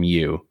guy from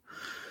You?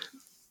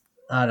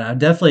 I don't know,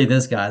 definitely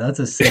this guy. That's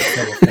a sick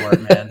pillow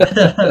fort,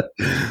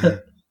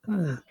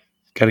 man.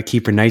 Got to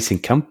keep her nice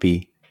and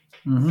comfy.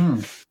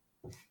 Mm-hmm.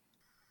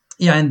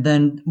 Yeah, and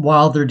then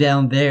while they're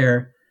down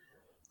there,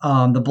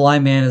 the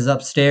blind man is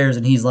upstairs,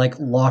 and he's like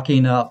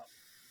locking up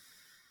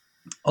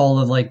all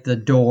of like the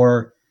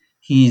door.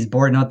 He's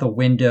boarding out the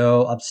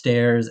window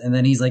upstairs, and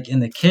then he's like in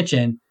the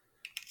kitchen,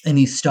 and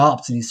he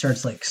stops and he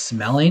starts like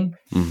smelling,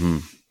 Mm-hmm.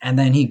 and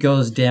then he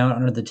goes down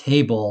under the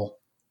table,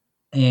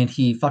 and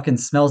he fucking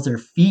smells their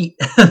feet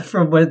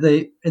from when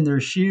they in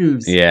their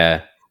shoes.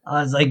 Yeah.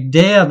 I was like,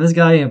 damn, this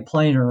guy ain't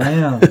playing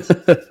around.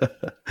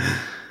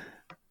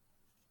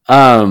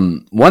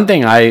 One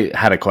thing I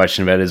had a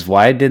question about is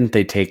why didn't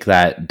they take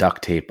that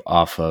duct tape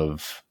off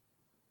of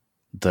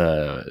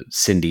the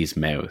Cindy's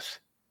mouth?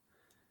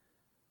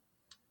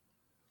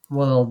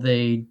 Well,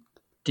 they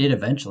did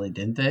eventually,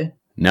 didn't they?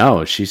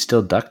 No, she's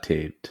still duct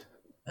taped.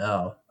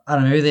 Oh, I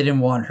don't know. Maybe they didn't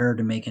want her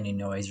to make any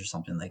noise or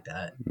something like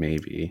that.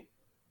 Maybe.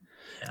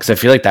 Because I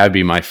feel like that would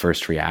be my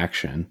first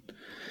reaction.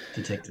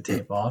 To take the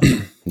tape off?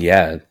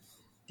 Yeah.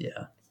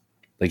 Yeah.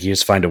 Like you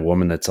just find a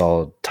woman that's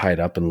all tied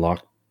up and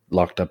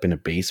locked up in a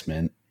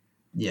basement.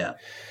 Yeah.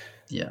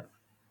 Yeah.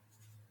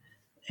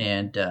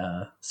 And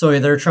so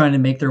they're trying to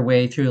make their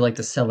way through like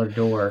the cellar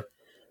door,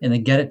 and they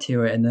get it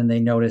to it, and then they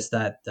notice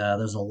that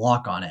there's a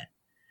lock on it.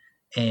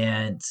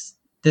 And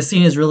this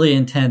scene is really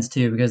intense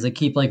too, because they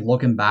keep like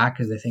looking back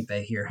because they think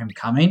they hear him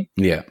coming.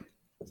 Yeah.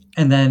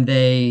 And then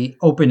they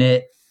open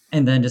it,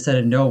 and then just out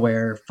of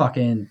nowhere,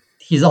 fucking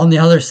he's on the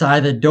other side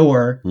of the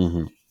door,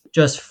 Mm-hmm.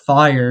 just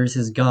fires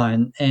his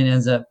gun and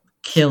ends up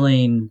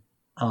killing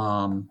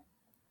I'm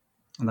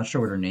not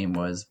sure what her name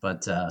was,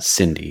 but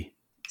Cindy,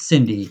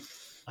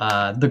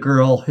 the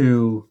girl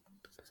who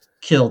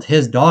killed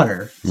his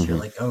daughter. So you're Mhm.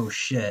 like, oh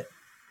shit.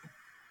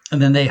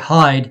 And then they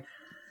hide,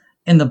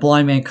 and the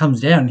blind man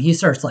comes down, and he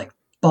starts like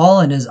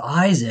bawling his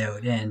eyes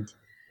out. And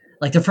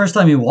like the first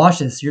time you watch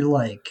this, you're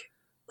like,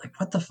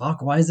 what the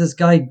fuck? Why is this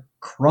guy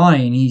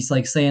crying? He's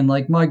like saying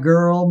like my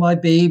girl, my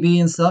baby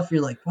and stuff.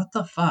 You're like, what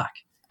the fuck?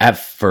 At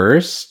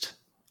first,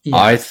 Yeah.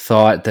 I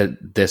thought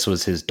that this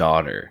was his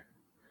daughter.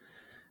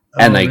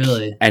 Oh, And like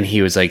really? and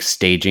he was like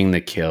staging the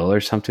kill or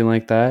something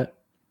like that.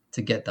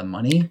 To get the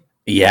money?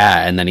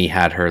 Yeah, and then he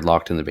had her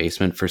locked in the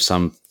basement for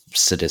some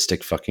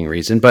sadistic fucking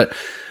reason. But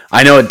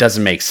I know it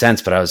doesn't make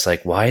sense, but I was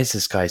like, why is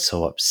this guy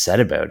so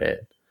upset about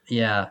it?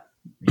 Yeah.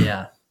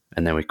 Yeah.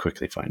 And then we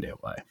quickly find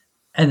out why.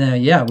 And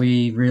then,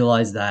 we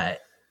realize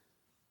that,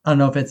 I don't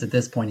know if it's at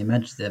this point he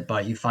mentions it,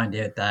 but you find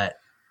out that,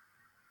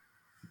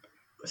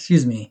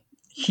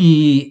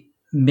 he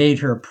made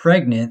her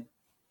pregnant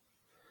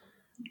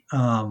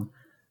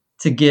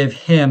to give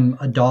him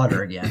a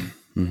daughter again.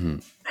 Mm-hmm.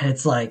 And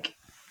it's like,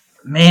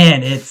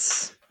 man,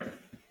 it's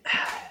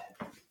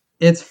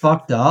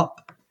fucked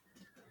up.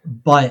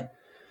 But,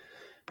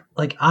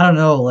 like, I don't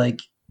know, like,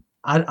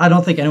 I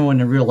don't think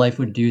anyone in real life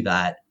would do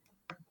that.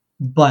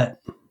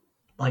 But,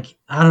 like,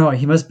 I don't know,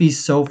 he must be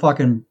so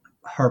fucking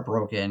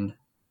heartbroken.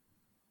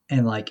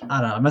 And, like,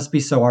 I don't know, it must be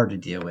so hard to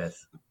deal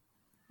with.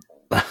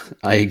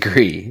 I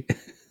agree.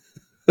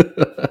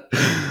 But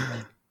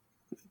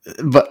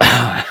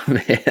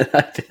man,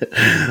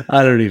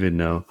 I don't even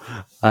know.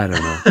 I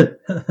don't know.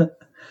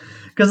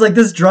 Because, like,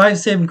 this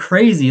drives him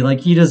crazy.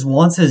 Like, he just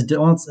wants a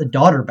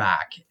daughter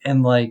back.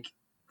 And, like,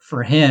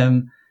 for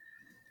him,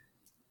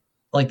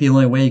 like, the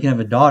only way you can have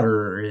a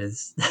daughter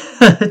is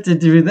to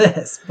do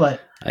this.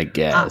 But I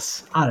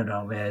guess. I don't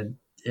know, man.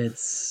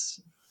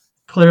 It's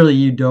clearly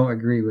you don't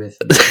agree with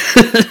me.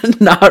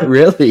 Not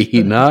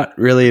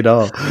really at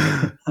all.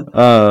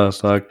 Oh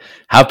fuck!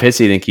 How pissed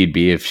do you think he'd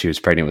be if she was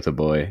pregnant with a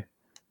boy?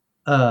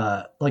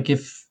 Like,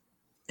 if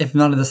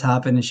none of this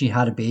happened and she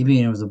had a baby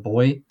and it was a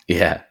boy,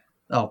 Yeah,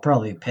 Oh,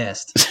 probably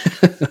pissed.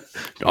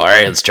 All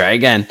right, let's try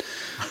again.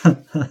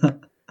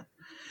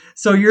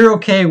 So you're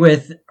okay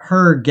with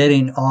her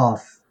getting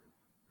off?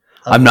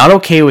 I'm not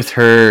okay with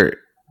her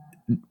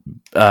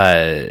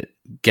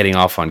getting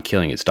off on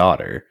killing his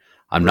daughter.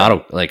 I'm not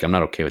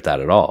okay with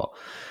that at all.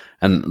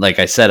 And like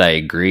I said, I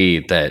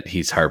agree that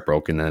he's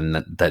heartbroken and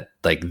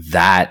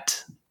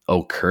that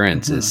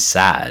occurrence is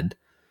sad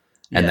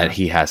and that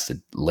he has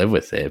to live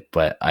with it.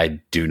 But I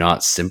do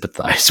not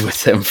sympathize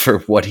with him for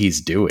what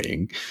he's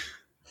doing.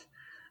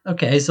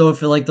 Okay, so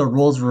if like the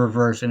roles were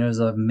reversed and it was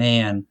a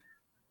man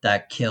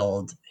that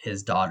killed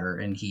his daughter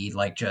and he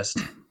like just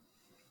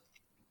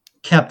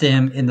kept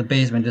him in the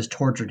basement, just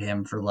tortured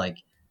him for like,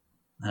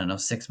 I don't know,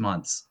 6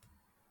 months.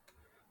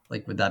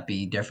 Like, would that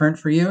be different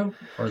for you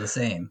or the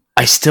same?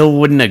 I still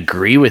wouldn't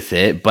agree with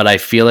it, but I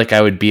feel like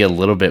I would be a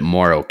little bit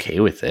more okay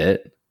with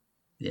it.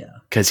 Yeah.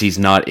 Because he's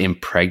not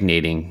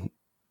impregnating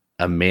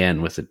a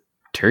man with a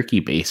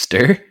turkey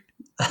baster.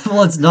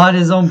 Well, it's not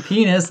his own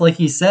penis, like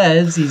he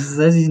says. He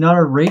says he's not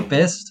a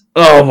rapist.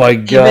 Oh my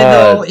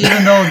god!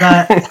 Even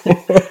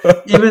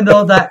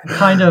though that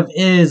kind of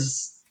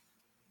is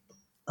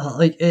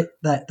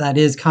that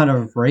is kind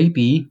of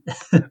rapey.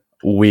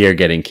 We are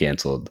getting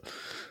canceled.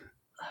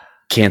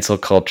 Cancel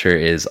culture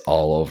is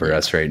all over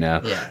us right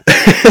now. Yeah.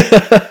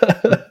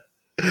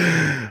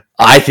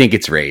 I think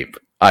it's rape.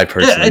 I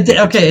personally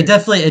it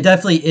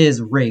definitely is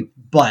rape,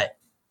 but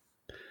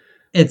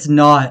it's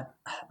not.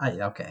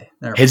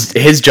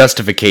 His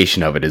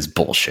justification of it is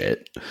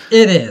bullshit.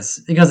 It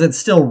is, because it's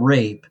still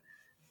rape,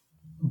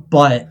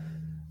 but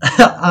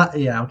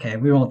yeah, okay,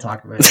 we won't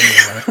talk about it.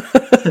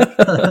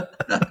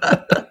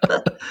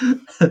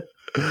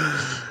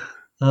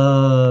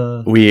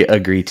 We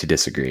agree to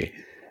disagree.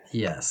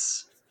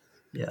 Yes.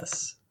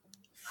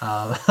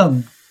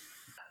 I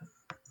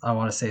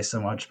want to say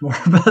so much more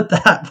about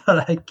that,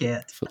 but I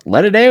can't.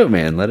 Let it out,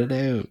 man. Let it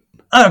out.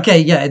 Okay,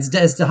 yeah, it's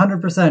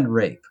 100%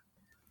 rape.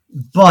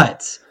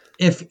 But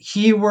if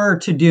he were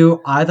to do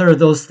either of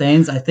those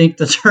things, I think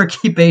the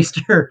turkey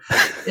baster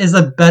is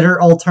a better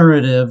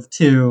alternative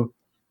to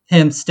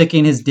him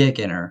sticking his dick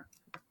in her.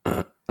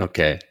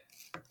 Okay.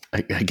 I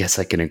guess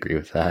I can agree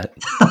with that.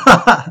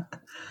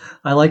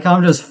 I like how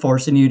I'm just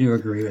forcing you to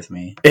agree with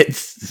me.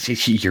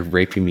 You're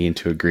raping me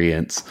into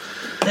agreeance.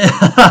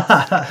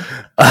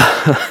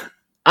 I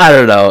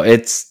don't know.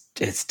 It's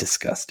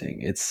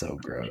disgusting. It's so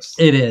gross.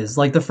 It is.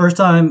 Like the first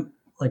time,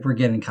 like we're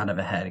getting kind of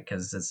ahead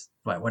because it's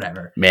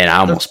whatever. Man, I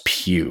almost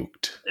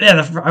puked.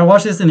 Yeah, I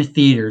watched this in the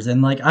theaters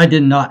and like I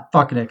did not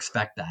fucking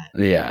expect that.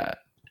 Yeah.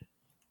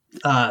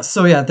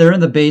 So yeah, they're in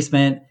the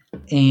basement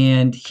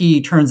and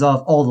he turns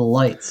off all the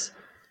lights.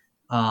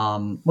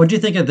 What do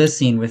you think of this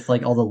scene with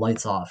like all the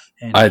lights off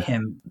and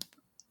him?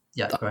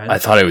 Yeah, go ahead. I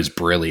thought it was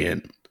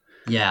brilliant.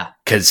 Yeah,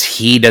 because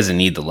he doesn't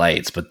need the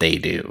lights, but they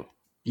do.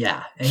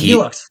 Yeah, and he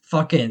looks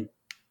fucking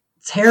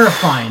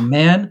terrifying,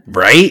 man.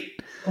 Right?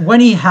 When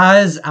he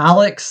has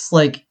Alex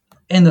like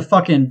in the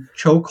fucking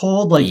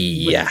chokehold, like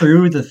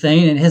through the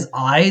thing, and his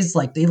eyes,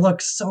 like they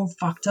look so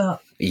fucked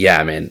up.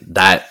 Yeah, man.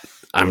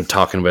 I'm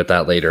talking about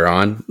that later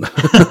on.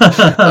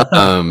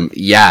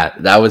 Yeah,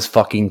 that was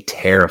fucking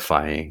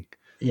terrifying.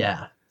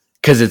 Yeah.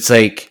 Because it's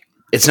like,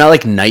 it's not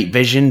like night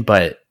vision,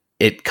 but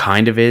it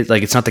kind of is.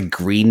 Like, it's not the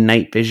green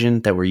night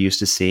vision that we're used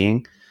to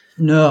seeing.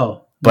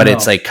 No. But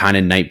it's like kind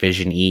of night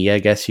vision-y, I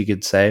guess you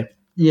could say.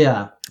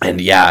 Yeah.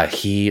 And yeah,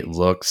 he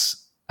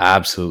looks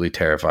absolutely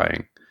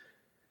terrifying.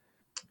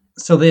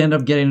 So they end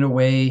up getting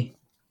away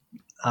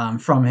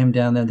from him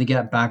down there. They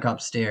get back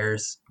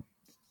upstairs.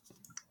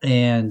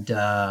 And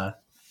the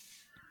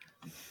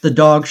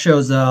dog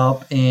shows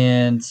up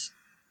and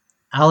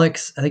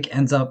Alex, I think,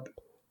 ends up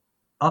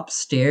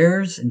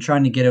upstairs and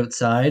trying to get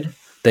outside.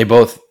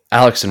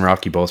 Alex and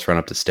Rocky both run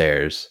up the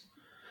stairs.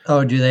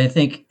 Oh, do they? I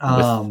think,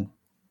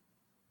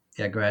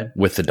 yeah, go ahead.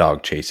 With the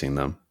dog chasing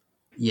them.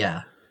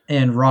 Yeah.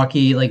 And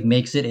Rocky, like,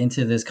 makes it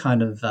into this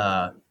kind of,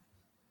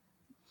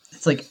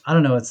 it's like, I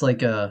don't know, it's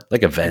like a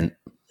vent.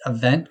 A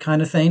vent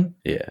kind of thing.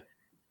 Yeah.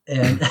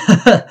 And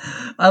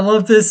I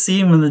love this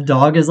scene when the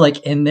dog is, like,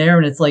 in there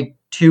and it's, like,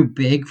 too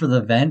big for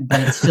the vent, but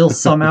it's still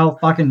somehow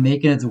fucking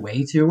making its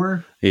way to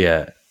her.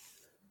 Yeah.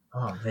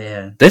 Oh,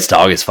 man. This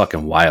dog is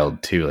fucking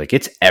wild, too. Like,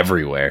 it's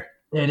everywhere.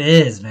 It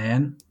is,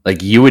 man.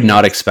 Like, you would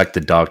not expect the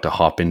dog to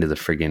hop into the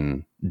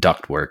friggin'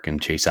 ductwork and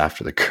chase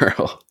after the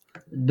girl.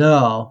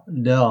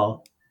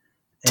 No.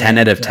 10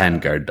 out of 10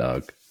 guard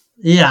dog.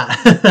 Yeah.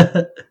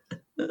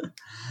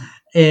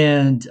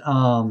 And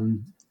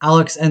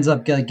Alex ends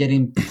up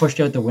getting pushed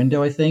out the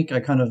window, I think. I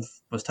kind of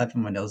was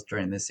typing my notes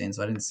during this scene,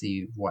 so I didn't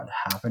see what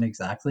happened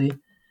exactly.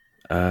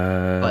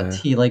 But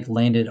he, like,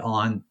 landed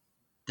on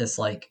this,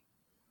 like,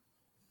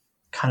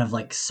 kind of,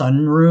 like,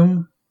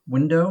 sunroom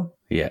window.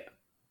 Yeah.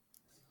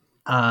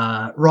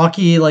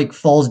 Rocky, like,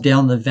 falls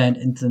down the vent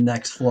into the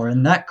next floor,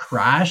 and that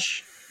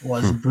crash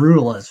was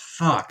brutal as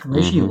fuck. The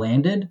way she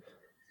landed.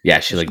 Yeah,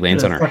 she like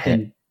lands on her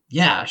head.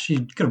 Yeah,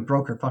 she could have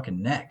broke her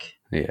fucking neck.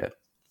 Yeah.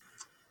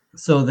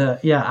 So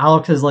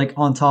Alex is like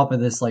on top of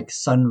this like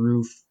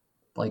sunroof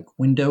like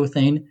window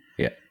thing.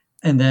 Yeah.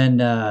 And then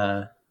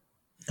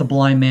the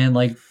blind man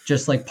like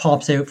just like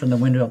pops out from the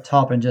window up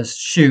top and just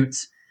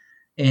shoots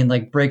and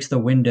like breaks the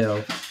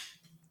window.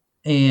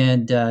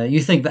 And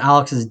you think that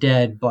Alex is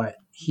dead, but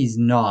he's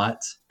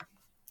not.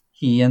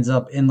 He ends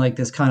up in like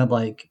this kind of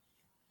like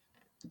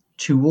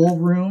tool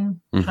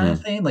room kind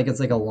of thing. Like it's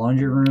like a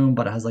laundry room,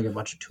 but it has like a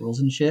bunch of tools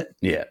and shit.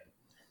 Yeah.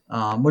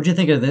 What'd you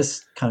think of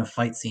this kind of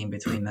fight scene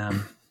between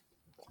them?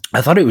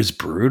 I thought it was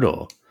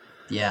brutal.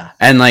 Yeah.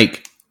 And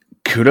like,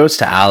 kudos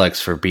to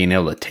Alex for being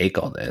able to take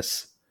all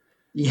this.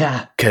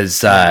 Yeah.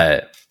 Because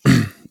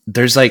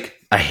there's like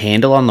a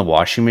handle on the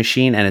washing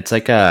machine, and it's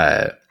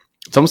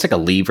almost like a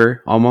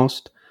lever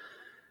almost.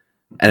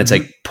 And it's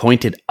like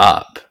pointed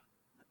up.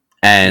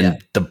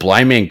 And the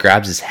blind man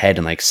grabs his head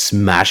and like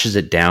smashes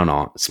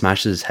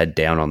his head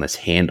down on this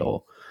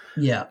handle.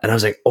 Yeah. And I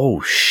was like,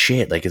 oh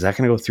shit, like, is that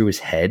going to go through his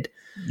head?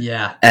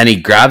 Yeah. And he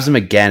grabs him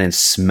again and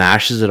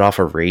smashes it off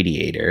a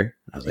radiator.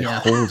 I was like,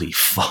 holy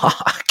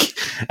fuck.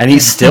 And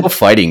he's still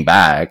fighting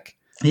back.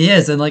 He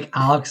is. And like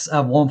Alex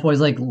at one point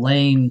is like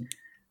laying,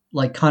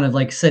 like kind of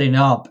like sitting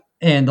up.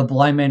 And the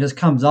blind man just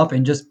comes up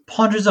and just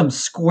punches him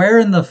square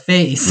in the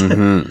face.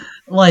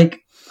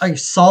 like a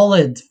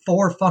solid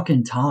 4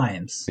 fucking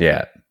times.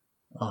 Yeah.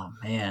 Oh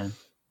man.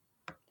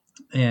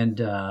 And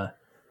but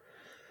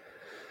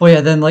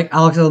yeah, then like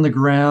Alex is on the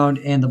ground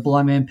and the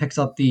blind man picks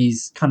up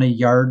these kind of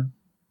yard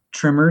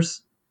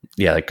trimmers.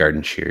 Yeah, like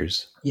garden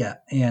shears. Yeah,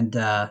 and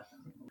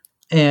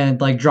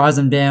like drives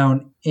him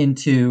down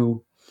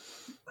into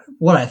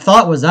what I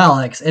thought was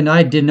Alex, and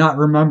I did not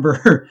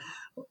remember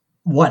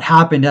what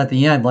happened at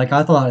the end. Like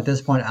I thought at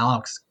this point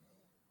Alex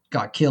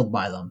got killed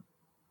by them.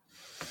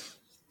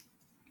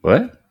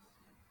 What?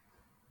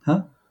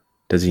 Huh?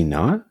 Does he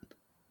not?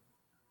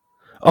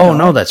 Oh,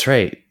 no, that's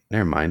right.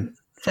 Never mind.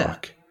 Yeah.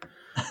 Fuck.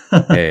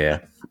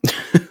 Yeah.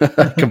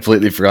 I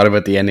completely forgot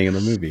about the ending of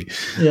the movie.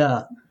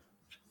 Yeah.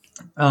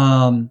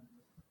 I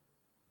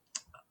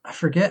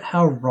forget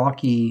how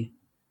Rocky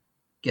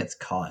gets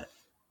caught.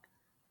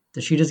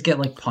 Does she just get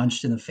like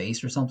punched in the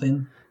face or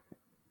something?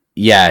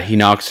 Yeah, he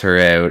knocks her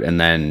out, and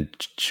then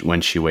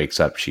when she wakes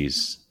up,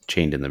 she's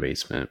chained in the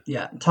basement.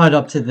 Yeah, tied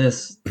up to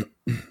this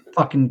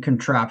fucking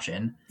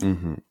contraption.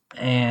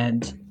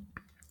 And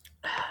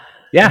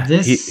yeah,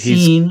 this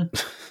scene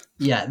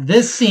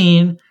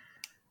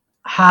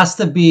has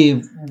to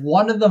be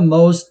one of the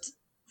most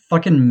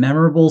fucking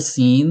memorable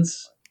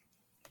scenes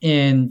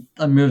in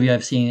a movie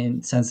I've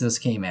seen since this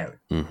came out.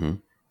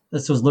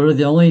 This was literally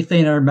the only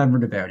thing I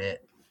remembered about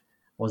it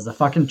was the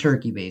fucking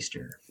turkey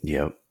baster.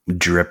 Yep,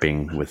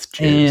 dripping with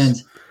jizz. And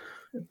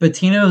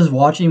Bettina was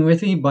watching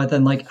with me, but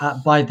then like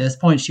by this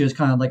point she was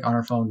kind of like on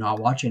her phone not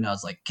watching. I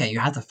was like, okay, you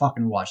have to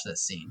fucking watch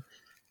this scene.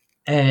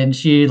 And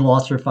she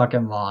lost her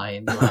fucking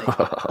mind. Like,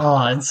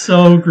 oh, it's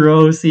so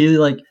gross. He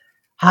like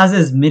has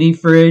this mini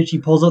fridge. He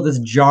pulls out this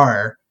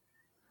jar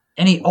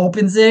and he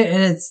opens it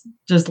and it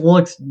just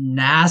looks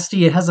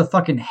nasty. It has a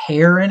fucking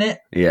hair in it.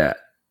 Yeah.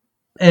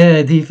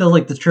 And he feels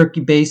like the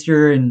turkey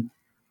baster. And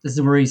this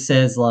is where he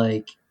says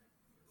like,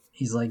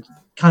 he's like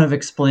kind of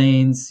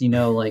explains, you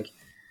know, like,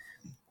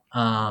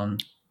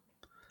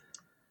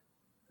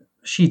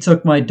 she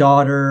took my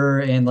daughter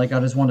and like, I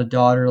just want a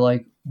daughter.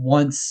 Like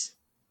once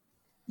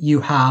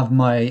you have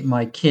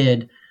my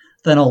kid,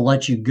 then I'll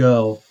let you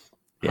go.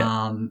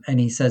 Yeah. And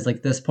he says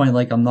like this point,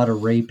 like, I'm not a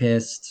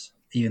rapist,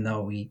 even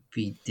though we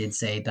did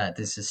say that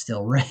this is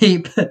still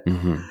rape.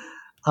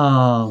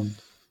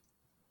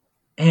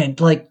 And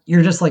like,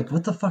 you're just like,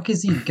 what the fuck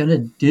is he gonna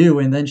do?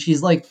 And then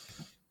she's like,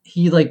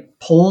 he like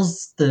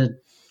pulls the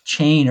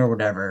chain or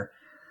whatever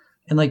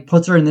and like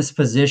puts her in this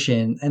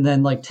position and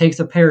then like takes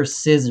a pair of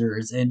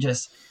scissors and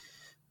just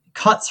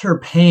cuts her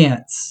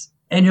pants.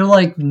 And you're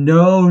like,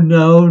 no,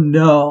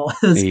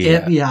 this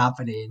can't be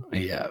happening.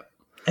 Yeah.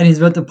 And he's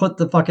about to put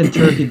the fucking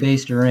turkey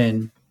baster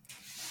in.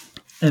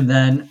 And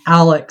then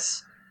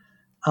Alex,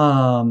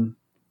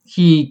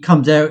 he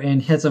comes out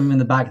and hits him in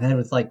the back of the head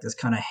with like this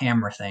kind of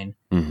hammer thing.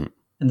 And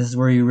this is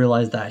where you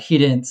realize that he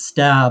didn't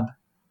stab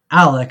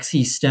Alex.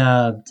 He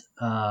stabbed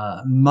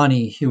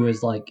Money, who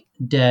was like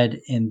dead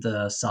in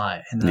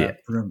the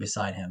room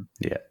beside him.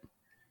 Yeah.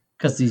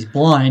 Because he's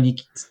blind, he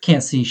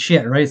can't see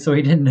shit, right? So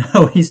he didn't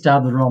know he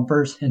stabbed the wrong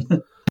person.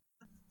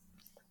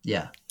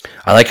 Yeah.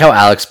 I like how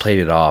Alex played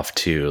it off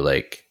too,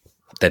 like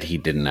that he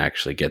didn't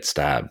actually get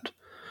stabbed.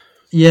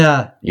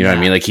 Yeah. You know what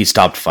I mean? Like he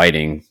stopped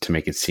fighting to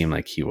make it seem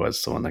like he was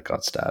the one that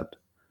got stabbed.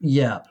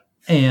 Yeah.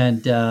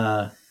 And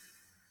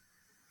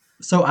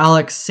so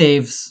Alex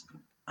saves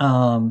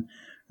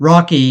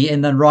Rocky,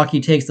 and then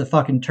Rocky takes the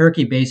fucking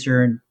turkey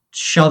baster and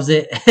shoves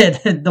it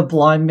in the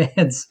blind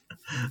man's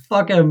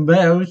fucking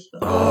mouth.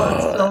 Oh,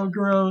 it's so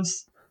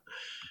gross.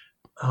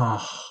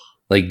 Oh.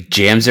 Like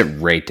jams it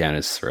right down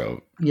his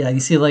throat. Yeah, you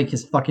see like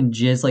his fucking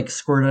jizz like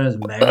squirt out his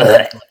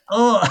mouth.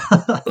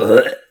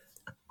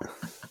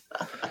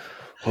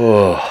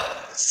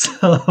 Oh,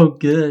 so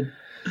good.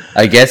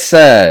 I guess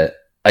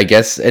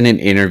in an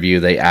interview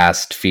they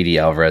asked Fede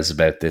Alvarez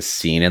about this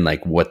scene and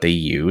like what they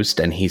used,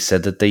 and he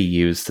said that they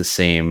used the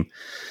same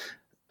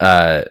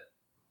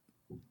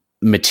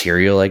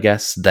material, I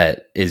guess,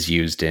 that is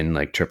used in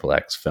like triple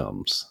X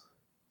films.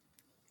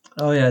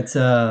 Oh yeah, it's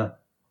fuck,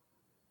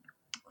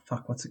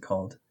 what's it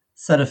called?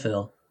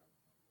 Cetaphil.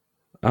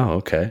 Oh,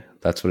 okay.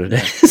 That's what it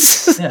Yeah.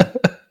 is. Yeah.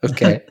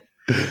 Okay.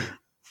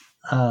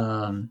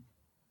 um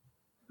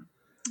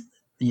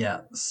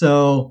yeah.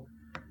 So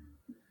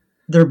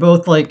they're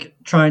both like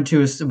trying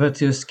to about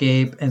to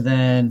escape, and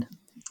then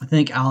I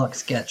think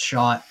Alex gets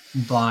shot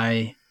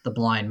by the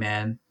blind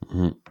man.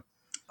 Mhm.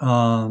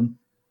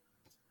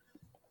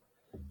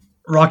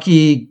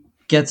 Rocky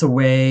gets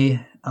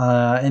away,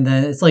 and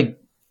then it's like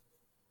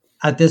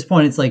at this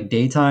point it's like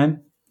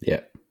daytime, Yeah.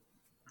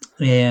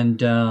 and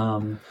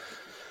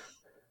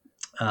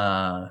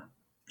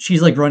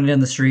she's like running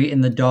down the street,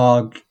 and the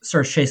dog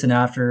starts chasing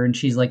after her, and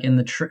she's like in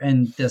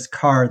in this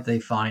car that they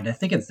find. I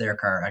think it's their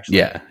car actually.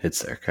 Yeah,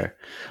 it's their car.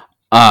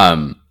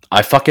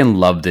 I fucking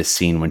love this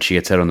scene when she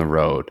gets out on the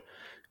road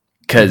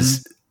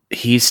because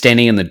he's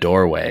standing in the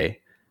doorway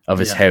of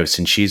his house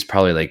and she's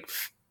probably like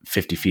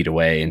 50 feet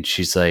away, and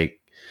she's like,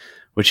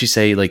 what'd she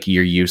say? Like,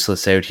 you're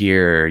useless out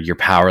here, or you're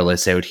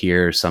powerless out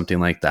here, or something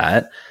like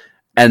that.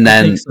 And I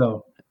then think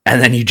so.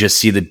 and then you just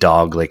see the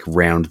dog like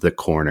round the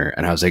corner,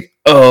 and I was like,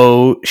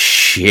 oh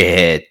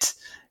shit.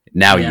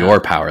 Now you're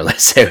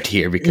powerless out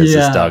here because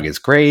this dog is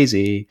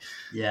crazy.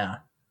 Yeah.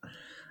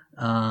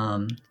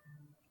 So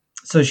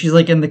she's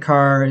like in the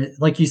car,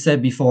 like you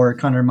said before, it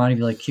kind of reminded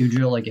me like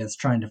Cujo, like it's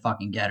trying to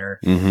fucking get her.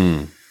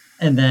 Mm-hmm.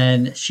 And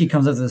then she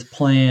comes up with this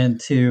plan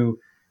to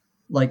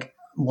like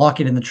lock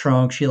it in the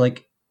trunk. She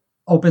like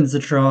opens the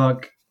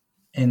trunk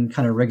and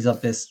kind of rigs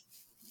up this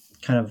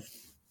kind of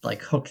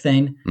like hook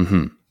thing.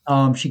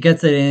 Mm-hmm. She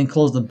gets it in,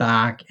 closes the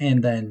back,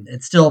 and then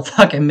it still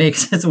fucking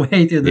makes its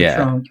way through the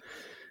trunk.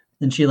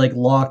 And she like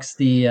locks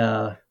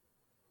the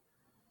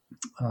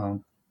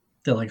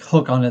like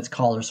hook on its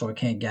collar so it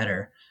can't get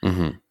her.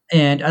 Mm-hmm.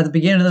 And at the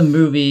beginning of the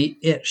movie,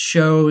 it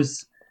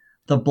shows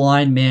the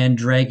blind man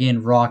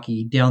dragging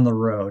Rocky down the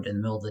road in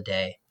the middle of the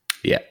day.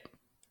 Yeah.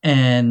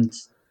 And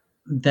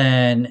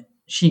then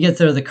she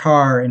gets out of the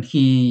car and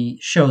he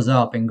shows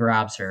up and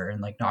grabs her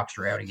and like knocks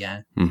her out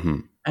again. Mm-hmm.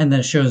 And then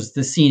it shows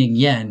the scene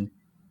again.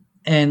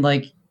 And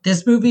like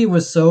this movie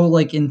was so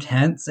like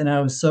intense and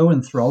I was so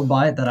enthralled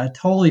by it that I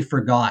totally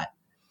forgot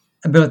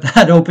about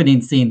that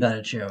opening scene that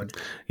it showed.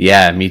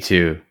 Yeah, me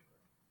too.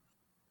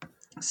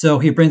 So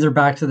he brings her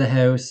back to the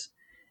house,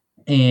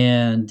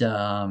 and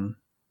I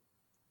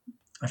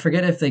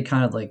forget if they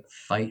kind of like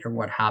fight or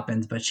what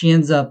happens, but she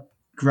ends up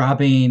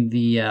grabbing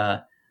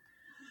the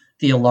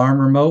alarm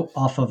remote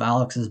off of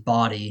Alex's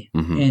body,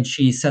 and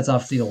she sets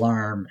off the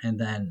alarm, and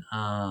then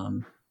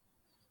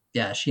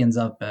she ends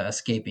up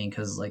escaping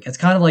because like it's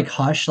kind of like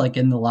Hush, like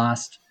in the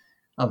last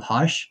of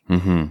Hush.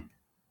 Mm-hmm.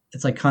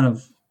 It's like kind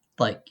of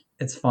like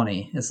it's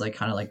funny. It's like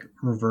kind of like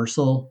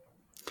reversal,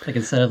 like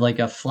instead of like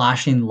a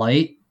flashing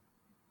light,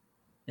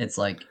 it's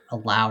like a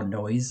loud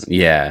noise.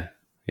 Yeah.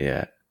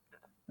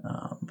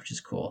 Which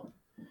is cool.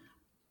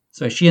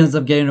 So she ends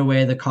up getting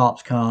away. The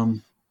cops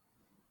come.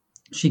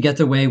 She gets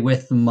away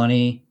with the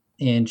money,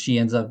 and she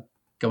ends up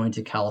going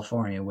to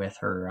California with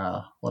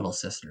her little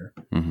sister.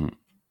 Mm-hmm.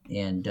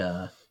 And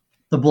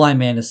the blind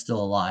man is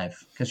still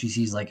alive because she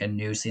sees like a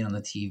news scene on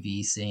the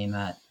TV saying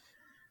that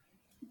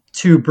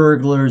 2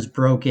 burglars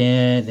broke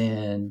in,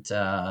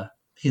 and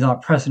he's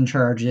not pressing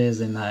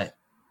charges, and that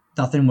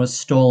nothing was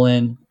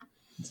stolen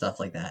and stuff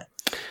like that.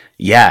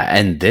 Yeah,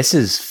 and this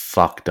is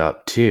fucked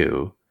up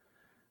too,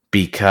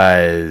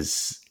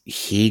 because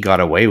he got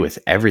away with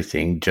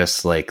everything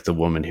just like the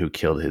woman who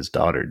killed his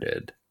daughter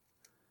did.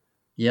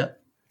 Yep.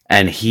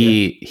 And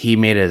he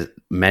made a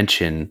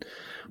mention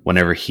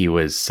whenever he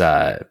was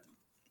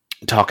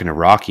talking to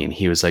Rocky, and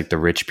he was like, the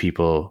rich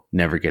people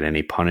never get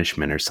any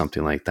punishment or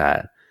something like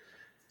that.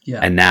 Yeah.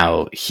 And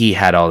now he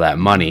had all that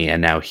money,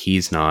 and now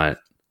he's not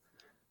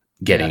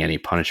getting any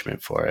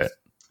punishment for it.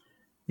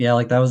 Yeah,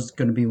 like that was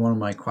going to be one of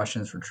my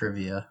questions for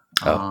trivia.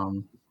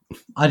 Oh.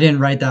 I didn't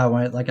write that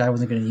one. Like I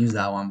wasn't going to use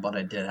that one, but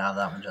I did have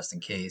that one just in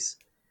case.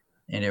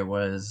 And it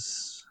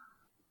was,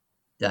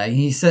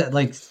 he said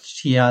like,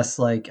 he asked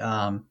like,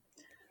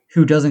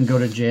 who doesn't go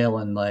to jail?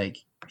 And like,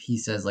 he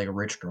says like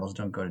rich girls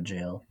don't go to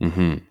jail.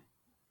 Mm-hmm.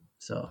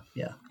 So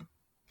yeah.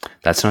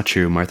 That's not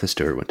true. Martha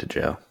Stewart went to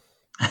jail.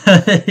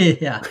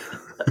 Yeah.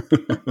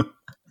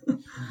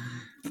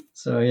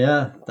 So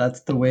yeah, that's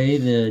the way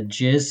the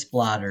jizz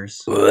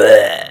splatters.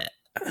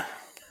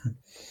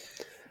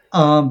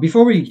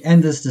 Before we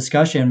end this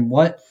discussion,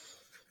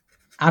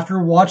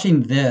 after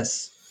watching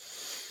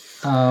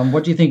this,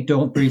 what do you think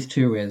Don't Breathe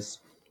 2 is?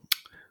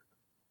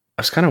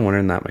 I was kind of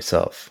wondering that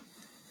myself.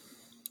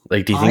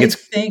 Like, do you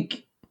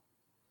think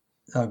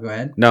oh, go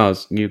ahead. No,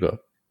 you go.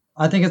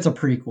 I think it's a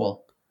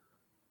prequel.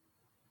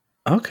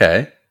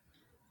 Okay.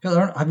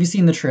 Have you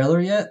seen the trailer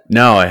yet?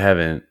 No, I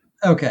haven't.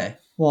 Okay.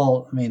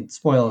 Well, I mean,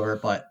 spoiler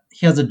alert, but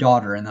he has a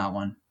daughter in that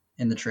one,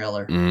 in the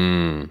trailer.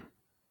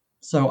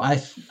 So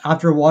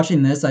after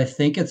watching this, I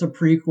think it's a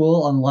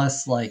prequel,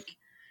 unless like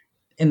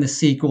in the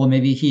sequel,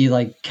 maybe he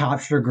like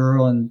captured a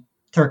girl and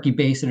turkey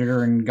basted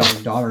her and got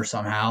a daughter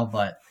somehow.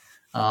 But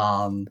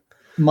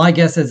My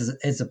guess is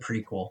it's a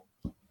prequel.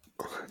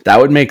 That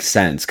would make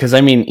sense because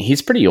I mean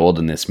he's pretty old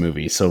in this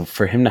movie, so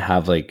for him to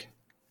have like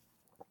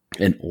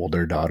an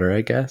older daughter,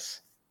 I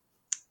guess.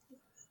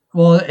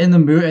 Well, in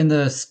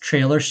the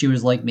trailer, she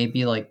was like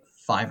maybe like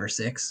 5 or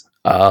 6.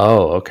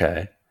 Oh,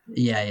 okay.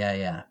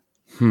 Yeah.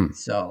 Hmm.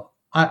 So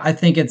I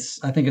think it's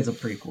a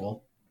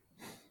prequel.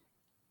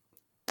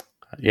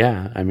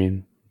 Yeah, I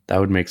mean that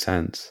would make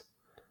sense.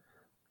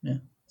 Yeah.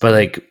 But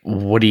like,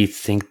 what do you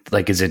think?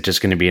 Like, is it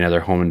just going to be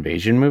another home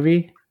invasion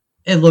movie?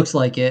 It looks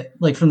like it.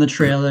 Like from the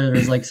trailer,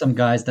 there's like some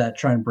guys that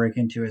try and break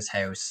into his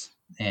house,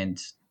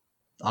 and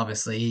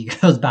obviously he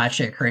goes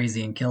batshit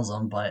crazy and kills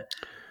them. But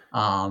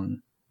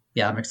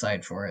yeah, I'm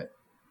excited for it.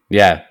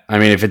 Yeah, I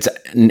mean, if it's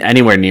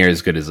anywhere near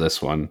as good as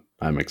this one,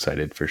 I'm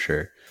excited for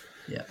sure.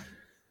 Yeah.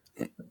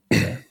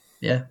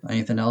 Yeah.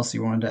 Anything else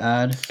you wanted to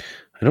add?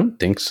 I don't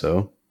think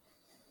so.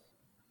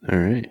 All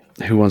right,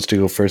 who wants to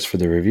go first for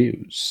the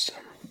reviews?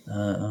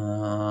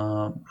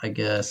 I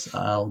guess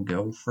I'll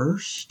go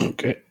first.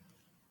 Okay.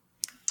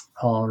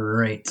 All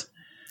right.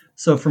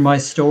 So for my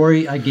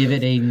story, I gave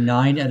it a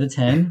 9 out of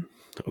 10.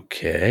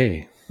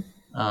 Okay.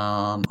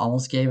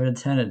 Almost gave it a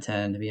 10 out of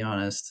 10, to be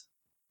honest.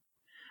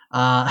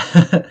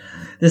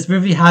 This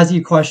movie has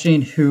you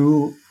questioning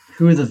who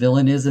the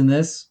villain is in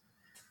this.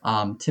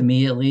 To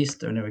me, at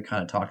least. I know we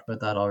kind of talked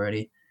about that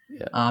already.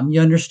 Yeah.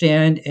 You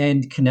understand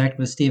and connect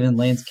with Stephen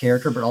Lane's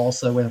character, but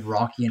also with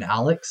Rocky and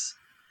Alex.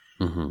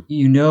 Mm-hmm.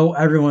 You know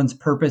everyone's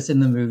purpose in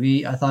the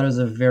movie. I thought it was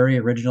a very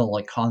original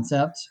like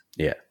concept.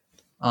 Yeah.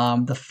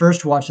 The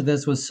first watch of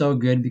this was so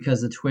good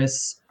because the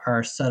twists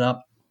are set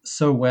up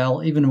so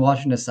well. Even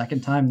watching a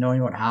second time,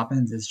 knowing what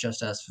happens is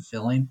just as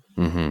fulfilling.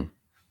 Mm-hmm.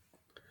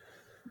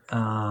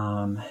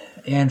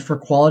 And for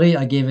quality,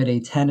 I gave it a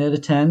 10 out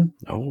of 10.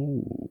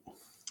 Oh.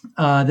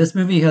 This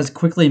movie has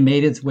quickly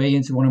made its way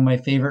into one of my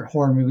favorite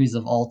horror movies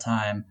of all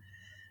time.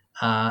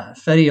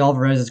 Fede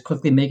Alvarez is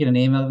quickly making a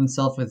name of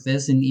himself with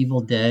this and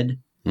Evil Dead.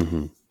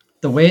 Mm-hmm.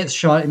 The way it's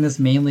shot in this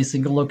mainly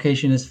single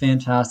location is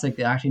fantastic.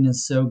 The acting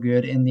is so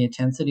good, and the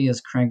intensity is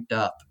cranked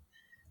up.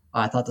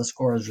 I thought the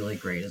score was really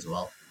great as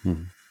well.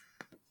 Mm-hmm.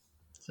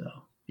 So,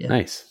 yeah.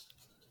 Nice.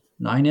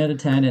 9 out of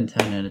 10 and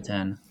 10 out of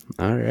 10.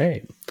 All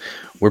right.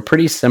 We're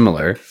pretty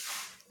similar.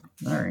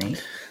 All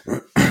right.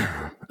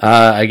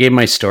 I gave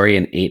my story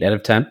an 8 out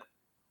of 10.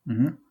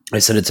 Mm-hmm. I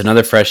said it's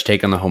another fresh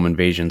take on the home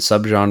invasion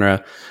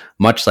subgenre,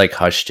 much like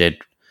Hush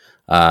did,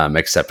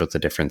 except with a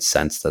different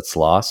sense that's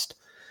lost.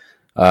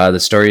 The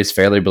story is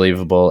fairly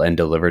believable and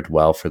delivered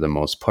well for the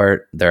most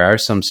part. There are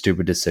some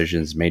stupid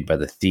decisions made by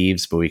the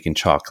thieves, but we can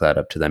chalk that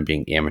up to them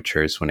being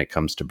amateurs when it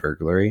comes to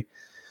burglary.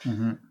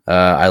 Mm-hmm.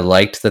 I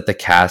liked that the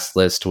cast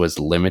list was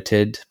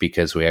limited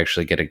because we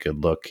actually get a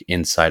good look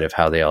inside of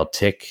how they all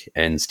tick,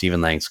 and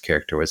Stephen Lang's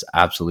character was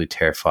absolutely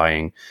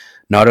terrifying.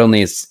 Not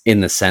only is in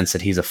the sense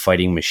that he's a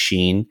fighting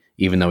machine,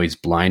 even though he's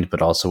blind,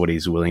 but also what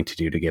he's willing to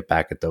do to get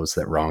back at those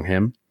that wrong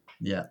him.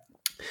 Yeah.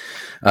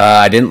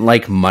 I didn't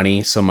like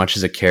Money so much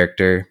as a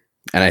character,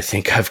 and I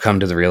think I've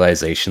come to the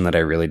realization that I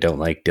really don't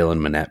like Dylan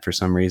Minnette for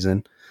some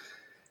reason.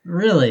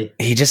 Really?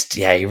 He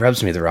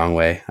rubs me the wrong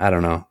way. I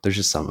don't know. There's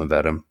just something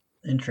about him.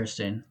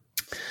 Interesting.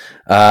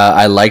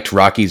 I liked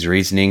Rocky's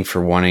reasoning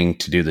for wanting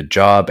to do the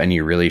job, and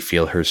you really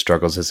feel her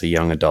struggles as a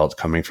young adult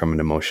coming from an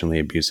emotionally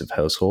abusive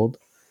household.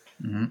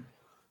 Mm-hmm.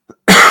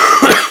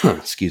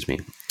 Excuse me.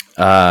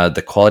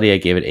 The quality, I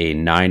gave it a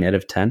 9 out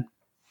of 10.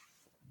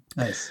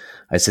 Nice.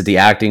 I said the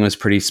acting was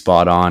pretty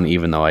spot on,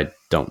 even though I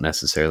don't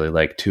necessarily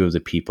like two of the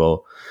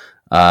people.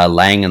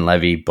 Lang and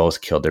Levy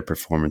both killed their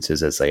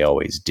performances as they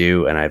always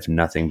do, and I have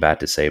nothing bad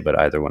to say about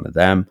either one of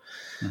them.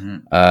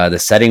 Mm-hmm. The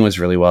setting was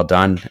really well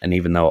done, and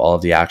even though all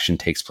of the action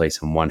takes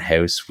place in one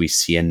house, we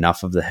see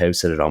enough of the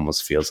house that it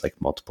almost feels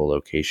like multiple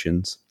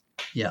locations.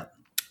 Yeah.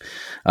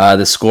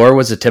 The score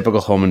was a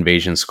typical home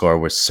invasion score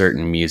with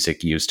certain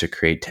music used to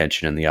create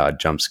tension and the odd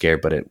jump scare,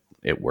 but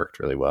it worked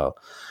really well.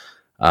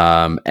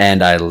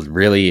 And I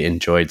really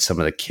enjoyed some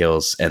of the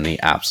kills and the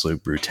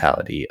absolute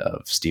brutality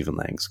of Stephen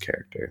Lang's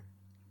character.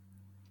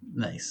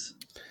 Nice.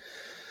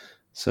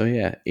 So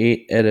yeah,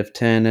 8 out of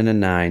 10 and a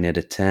 9 out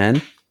of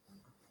 10.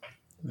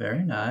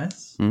 Very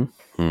nice.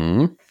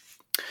 Mm-hmm.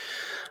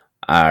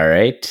 All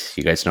right.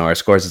 You guys know our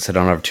scores. Let's head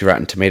on over to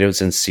Rotten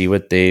Tomatoes and see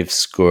what they've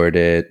scored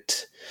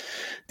it.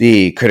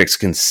 The critics'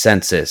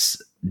 consensus: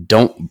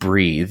 Don't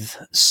Breathe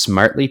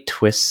smartly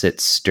twists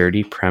its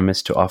sturdy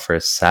premise to offer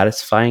a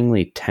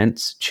satisfyingly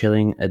tense,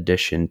 chilling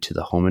addition to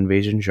the home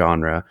invasion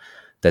genre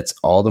that's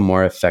all the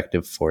more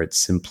effective for its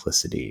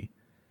simplicity.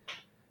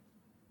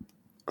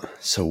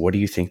 So what do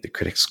you think the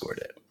critics scored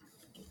it?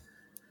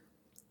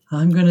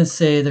 I'm going to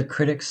say the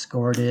critics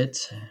scored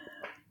it.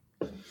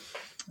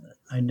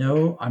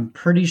 I'm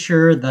pretty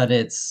sure that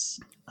it's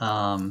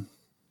has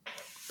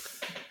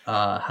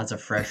a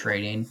fresh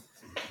rating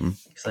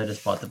because I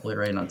just bought the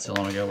Blu-ray not so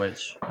long ago,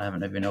 which I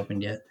haven't even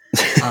opened yet.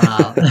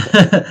 I'm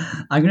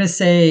going to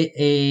say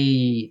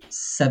a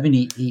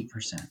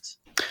 78%.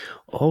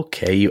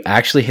 Okay, you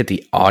actually hit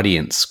the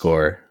audience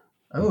score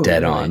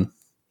dead really? on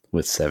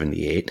with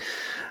 78.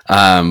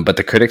 But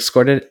the critics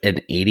scored it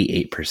at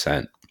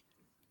 88%.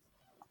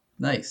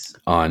 Nice.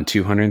 on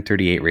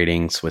 238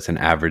 ratings with an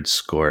average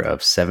score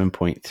of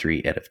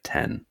 7.3 out of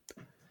 10.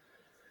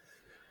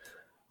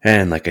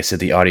 And like I said,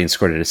 the audience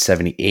scored it a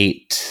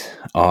 78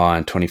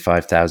 on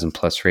 25,000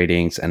 plus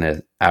ratings and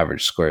an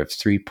average score of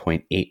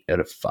 3.8 out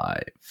of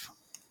 5.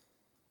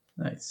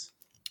 Nice.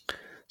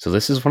 So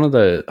this is one of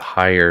the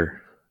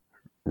higher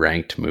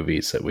ranked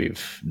movies that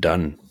we've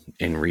done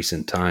in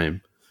recent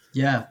time.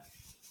 Yeah.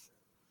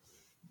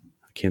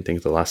 I can't think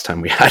of the last time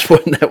we had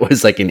one that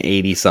was like an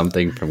 80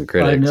 something from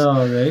critics. I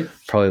know, right?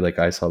 Probably like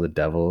I Saw the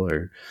Devil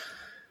or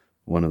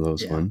one of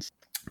those ones.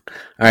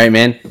 All right,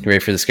 man. You ready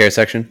for the scare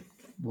section?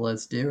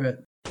 Let's do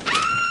it.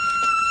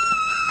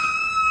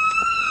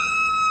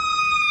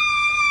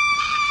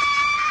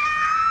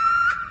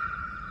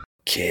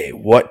 Okay,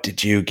 what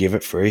did you give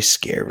it for a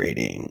scare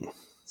rating?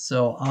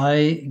 So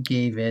I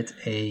gave it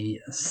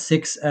a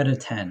 6 out of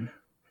 10.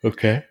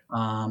 Okay.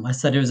 I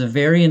said it was a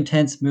very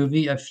intense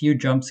movie, a few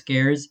jump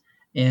scares,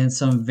 and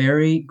some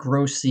very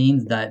gross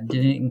scenes that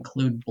didn't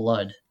include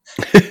blood.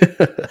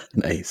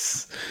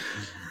 Nice.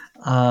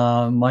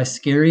 My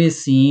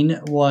scariest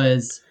scene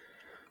was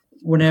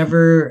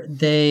whenever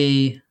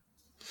I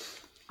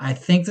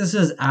think this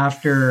is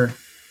after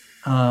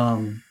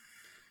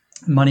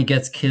Money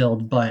gets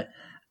killed, but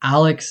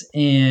Alex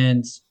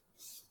and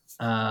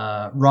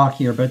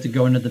Rocky are about to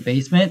go into the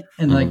basement,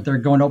 and like they're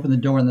going to open the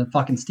door, and then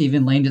fucking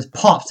Stephen Lane just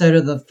pops out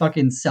of the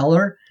fucking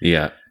cellar.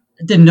 Yeah.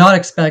 Did not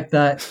expect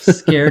that.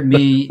 Scared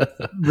me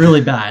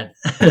really bad.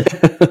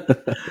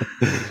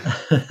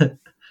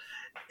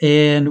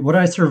 And would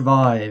I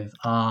survive?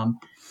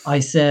 I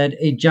said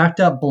a jacked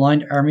up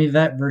blind army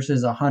vet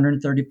versus a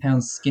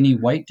 130-pound skinny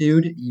white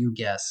dude. You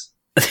guess.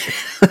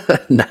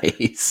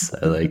 Nice.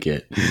 I like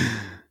it.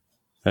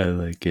 I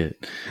like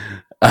it.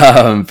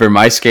 For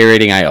my scare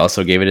rating, I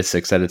also gave it a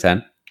 6 out of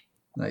 10.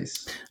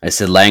 Nice. I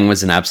said Lang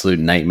was an absolute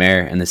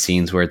nightmare, and the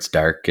scenes where it's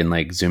dark and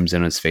like zooms in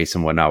on his face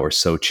and whatnot were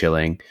so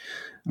chilling.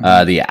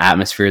 The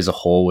atmosphere as a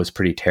whole was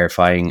pretty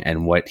terrifying,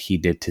 and what he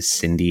did to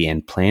Cindy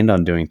and planned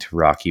on doing to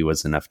Rocky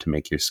was enough to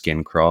make your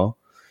skin crawl.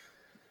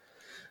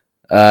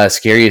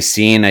 Scariest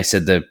scene, I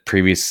said the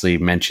previously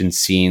mentioned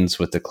scenes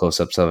with the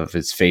close-ups of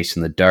his face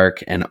in the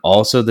dark, and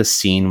also the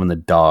scene when the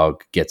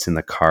dog gets in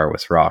the car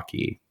with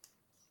Rocky.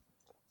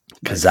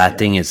 Because that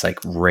thing is like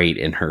right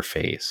in her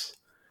face.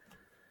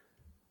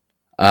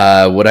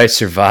 Would I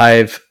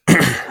survive?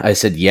 I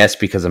said yes,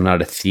 because I'm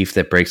not a thief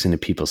that breaks into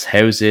people's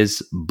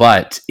houses.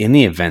 But in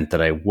the event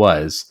that I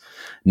was,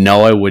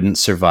 no, I wouldn't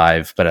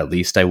survive. But at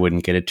least I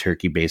wouldn't get a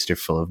turkey baster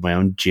full of my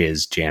own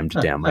jizz jammed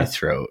down my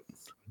throat.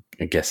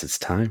 I guess it's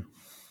time.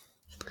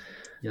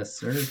 Yes,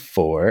 sir.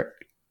 For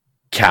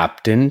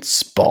Captain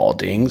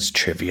Spaulding's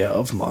Trivia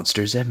of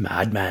Monsters and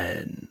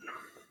Madmen.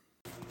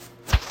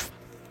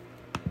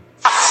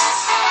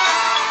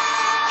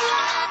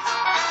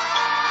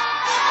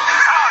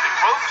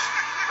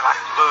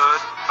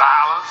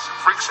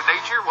 Freaks of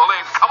nature? Well,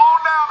 then come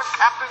on down to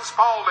Captain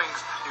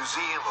Spaulding's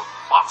Museum of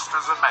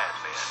Monsters and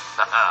Madmen.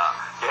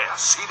 Yeah,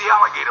 see the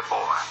alligator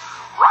boy.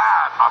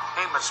 Ride my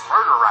famous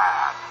murder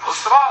ride.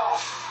 Most of all,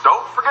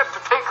 don't forget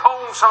to take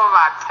home some of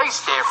my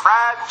tasty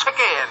fried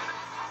chicken.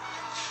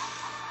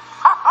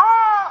 Ha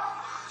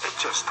ha! It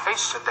just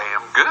tastes so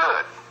damn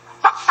good.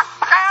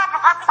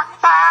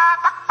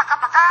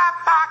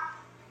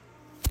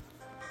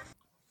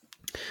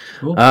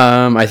 Cool.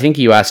 I think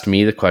you asked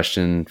me the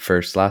question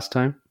first last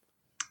time.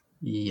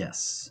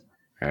 Yes.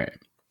 All right.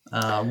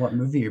 What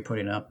movie you're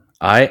putting up?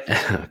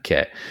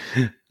 Okay.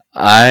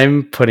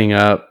 I'm putting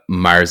up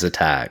Mars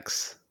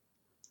Attacks.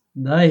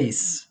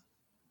 Nice.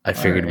 I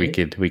figured we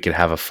could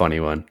have a funny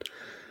one.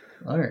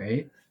 All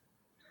right.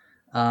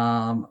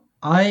 I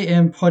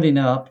am putting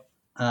up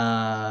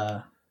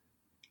Battle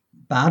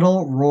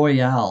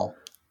Royale.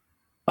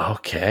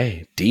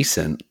 Okay,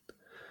 decent.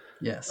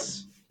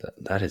 Yes.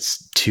 That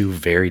is two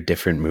very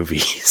different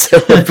movies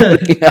that we're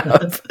putting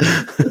up.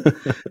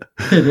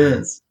 It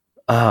is.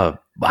 Oh,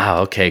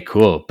 wow. Okay,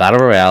 cool. Battle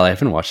Royale. I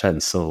haven't watched that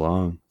in so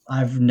long.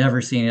 I've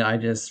never seen it. I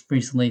just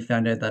recently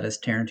found out that it's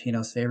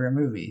Tarantino's favorite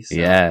movie. So.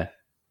 Yeah.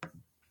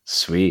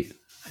 Sweet.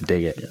 I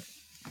dig it. Yeah.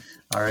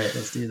 All right,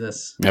 let's do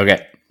this.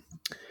 Okay.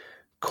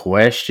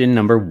 Question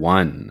number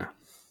 1.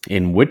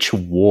 In which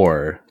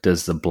war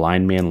does the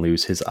blind man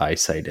lose his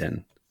eyesight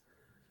in?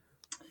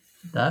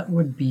 That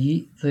would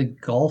be the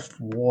Gulf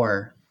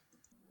War.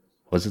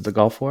 Was it the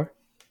Gulf War?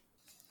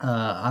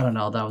 I don't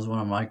know. That was one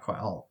of my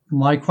questions.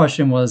 My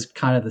question was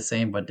kind of the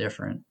same but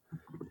different.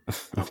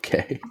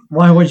 Okay.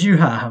 What would you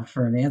have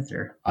for an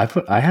answer?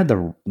 I had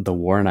the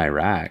war in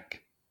Iraq.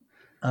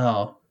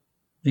 Oh,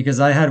 because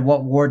I had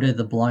what war did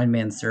the blind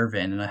man serve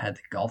in, and I had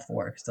the Gulf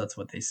War because that's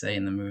what they say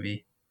in the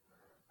movie.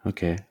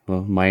 Okay.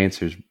 Well, my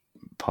answer is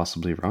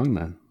possibly wrong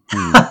then.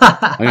 I'm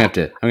gonna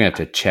have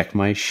to check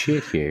my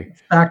shit here.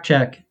 Fact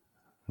check.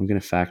 I'm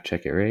gonna fact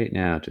check it right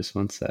now. Just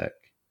one sec.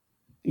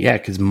 Yeah,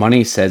 because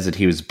Money says that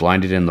he was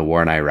blinded in the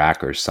war in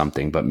Iraq or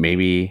something, but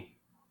maybe.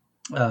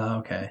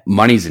 Okay.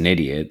 Money's an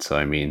idiot, so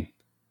I mean.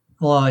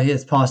 Well,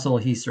 it's possible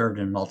he served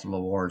in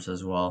multiple wars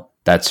as well.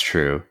 That's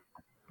true.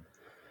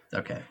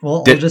 Okay.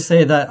 Well, Did- I'll just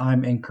say that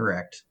I'm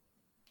incorrect.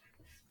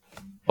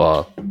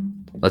 Well,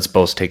 let's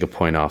both take a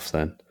point off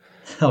then.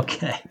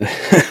 Okay.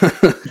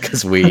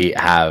 Because we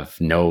have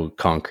no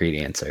concrete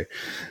answer.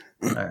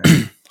 All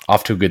right.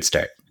 Off to a good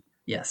start.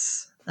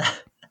 Yes.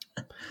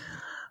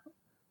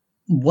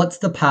 What's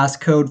the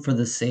passcode for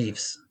the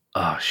safes?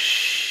 Oh,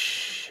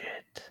 shit.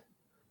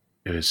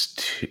 It was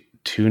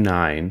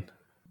 29.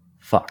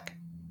 Fuck.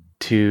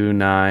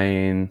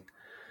 29.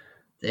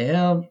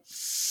 Damn.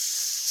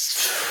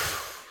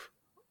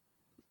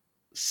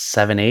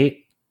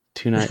 78.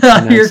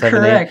 29. You're 78.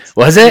 correct.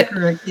 Was You're it?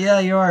 correct. Yeah,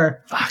 you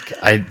are. Fuck.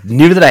 I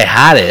knew that I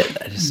had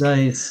it. I just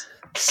Nice.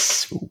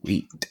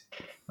 sweet.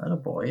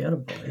 Attaboy,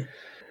 attaboy.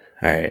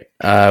 All right.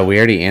 We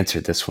already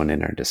answered this one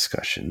in our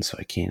discussion, so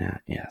I can't.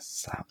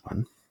 Yes, that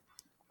one.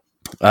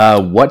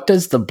 What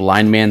does the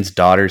blind man's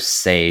daughter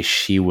say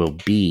she will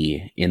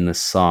be in the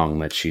song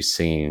that she's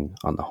singing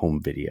on the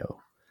home video?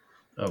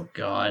 Oh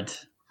God,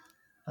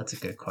 that's a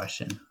good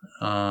question.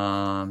 Fuck,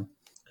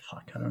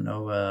 I don't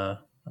know. A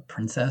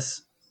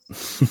princess?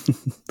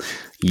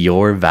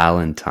 Your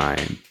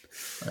Valentine.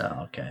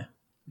 Oh, okay.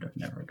 I've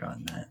never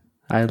gotten that.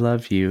 I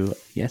love you.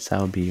 Yes,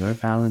 I'll be your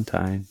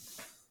Valentine.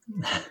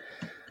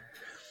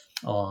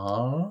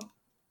 Aww.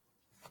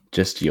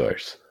 Just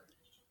yours.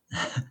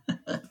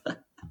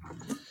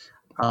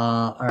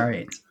 All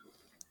right.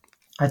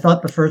 I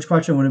thought the first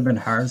question would have been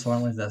hard, so I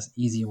went with this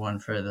easy one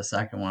for the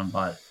second one,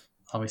 but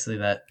obviously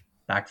that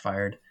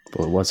backfired.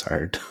 Well, it was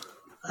hard.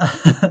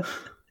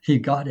 You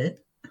got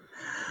it.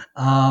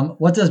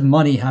 What does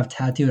Money have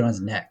tattooed on his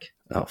neck?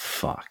 Oh,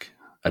 fuck.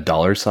 A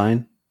dollar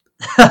sign?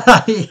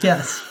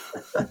 Yes.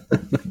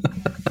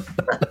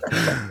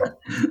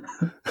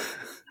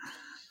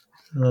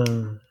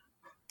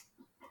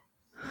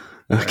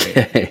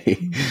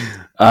 Okay.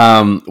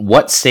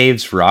 What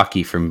saves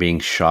Rocky from being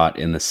shot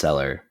in the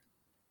cellar?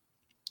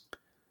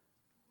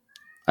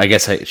 I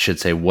guess I should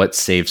say what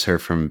saves her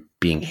from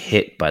being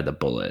hit by the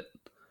bullet.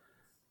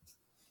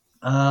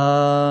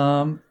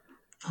 Fuck,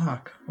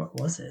 what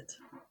was it?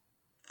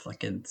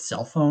 Fucking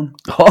cell phone?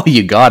 Oh,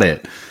 you got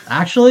it.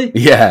 Actually?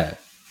 Yeah.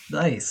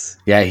 Nice.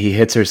 Yeah, he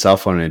hits her cell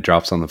phone and it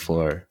drops on the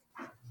floor.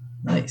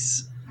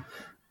 Nice.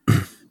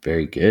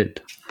 Very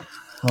good.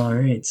 All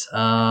right.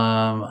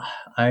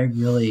 I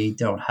really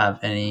don't have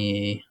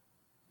any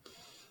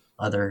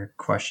other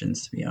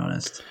questions, to be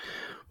honest.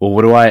 Well,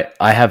 what do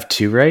I have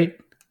two right?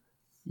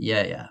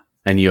 Yeah.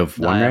 And you have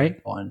one I have right?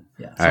 one.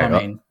 Yeah. All So, right, I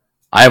mean,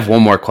 I have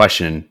one more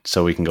question,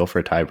 so we can go for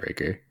a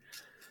tiebreaker.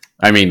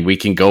 I mean, we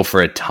can go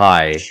for a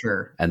tie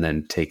sure. and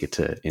then take it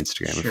to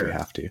Instagram if Sure. we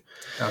have to.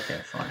 Okay,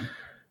 fine.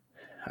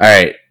 All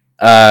right.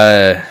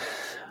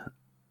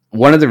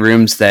 One of the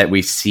rooms that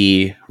we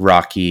see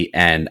Rocky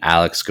and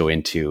Alex go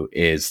into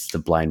is the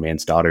blind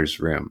man's daughter's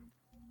room.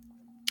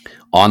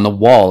 On the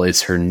wall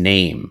is her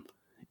name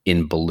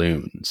in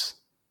balloons.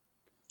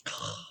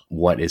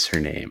 What is her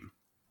name?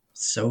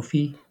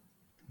 Sophie?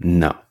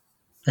 No.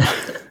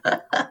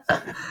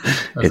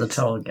 That was a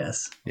total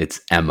guess.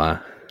 It's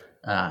Emma.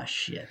 Ah,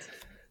 shit.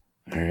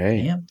 All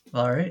right. Damn.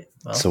 All right.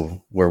 Well,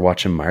 So we're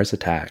watching Mars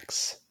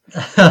Attacks.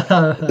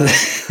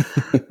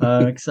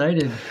 I'm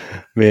excited.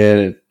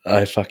 Man,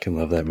 I fucking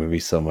love that movie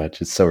so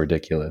much. It's so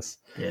ridiculous.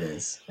 It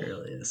is. It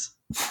really is.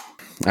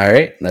 All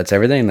right. That's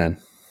everything then.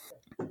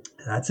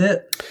 That's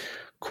it.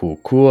 Cool.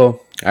 All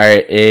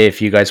right.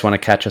 If you guys want to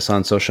catch us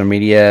on social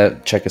media,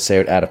 check us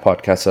out at a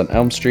podcast on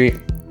Elm Street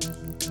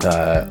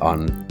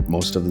on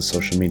most of the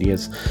social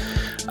medias.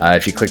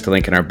 If you click the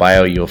link in our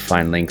bio, you'll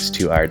find links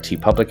to our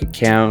TeePublic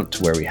account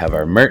where we have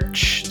our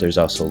merch. There's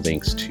also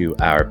links to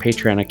our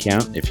Patreon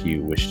account if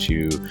you wish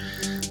to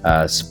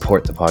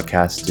support the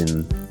podcast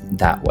in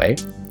that way.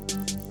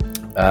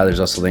 There's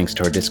also links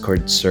to our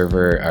Discord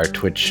server, our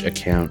Twitch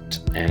account,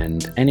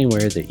 and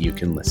anywhere that you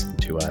can listen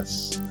to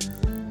us.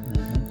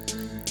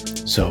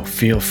 So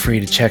feel free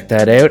to check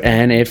that out.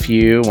 And if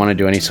you want to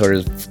do any sort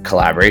of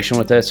collaboration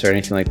with us or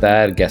anything like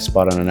that, a guest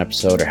spot on an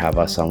episode or have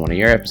us on one of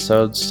your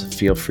episodes,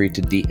 feel free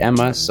to DM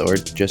us or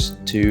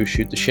just to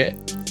shoot the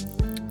shit.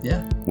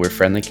 Yeah. We're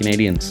friendly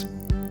Canadians.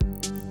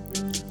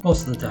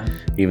 Most of the time.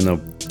 Even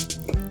though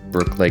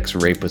Brooke likes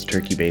rape with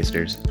turkey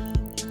basters.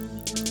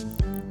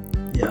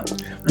 Yeah.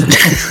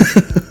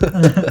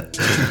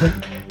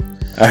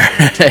 All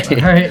right.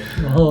 All right.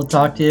 We'll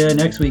talk to you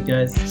next week,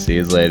 guys. See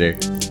you later.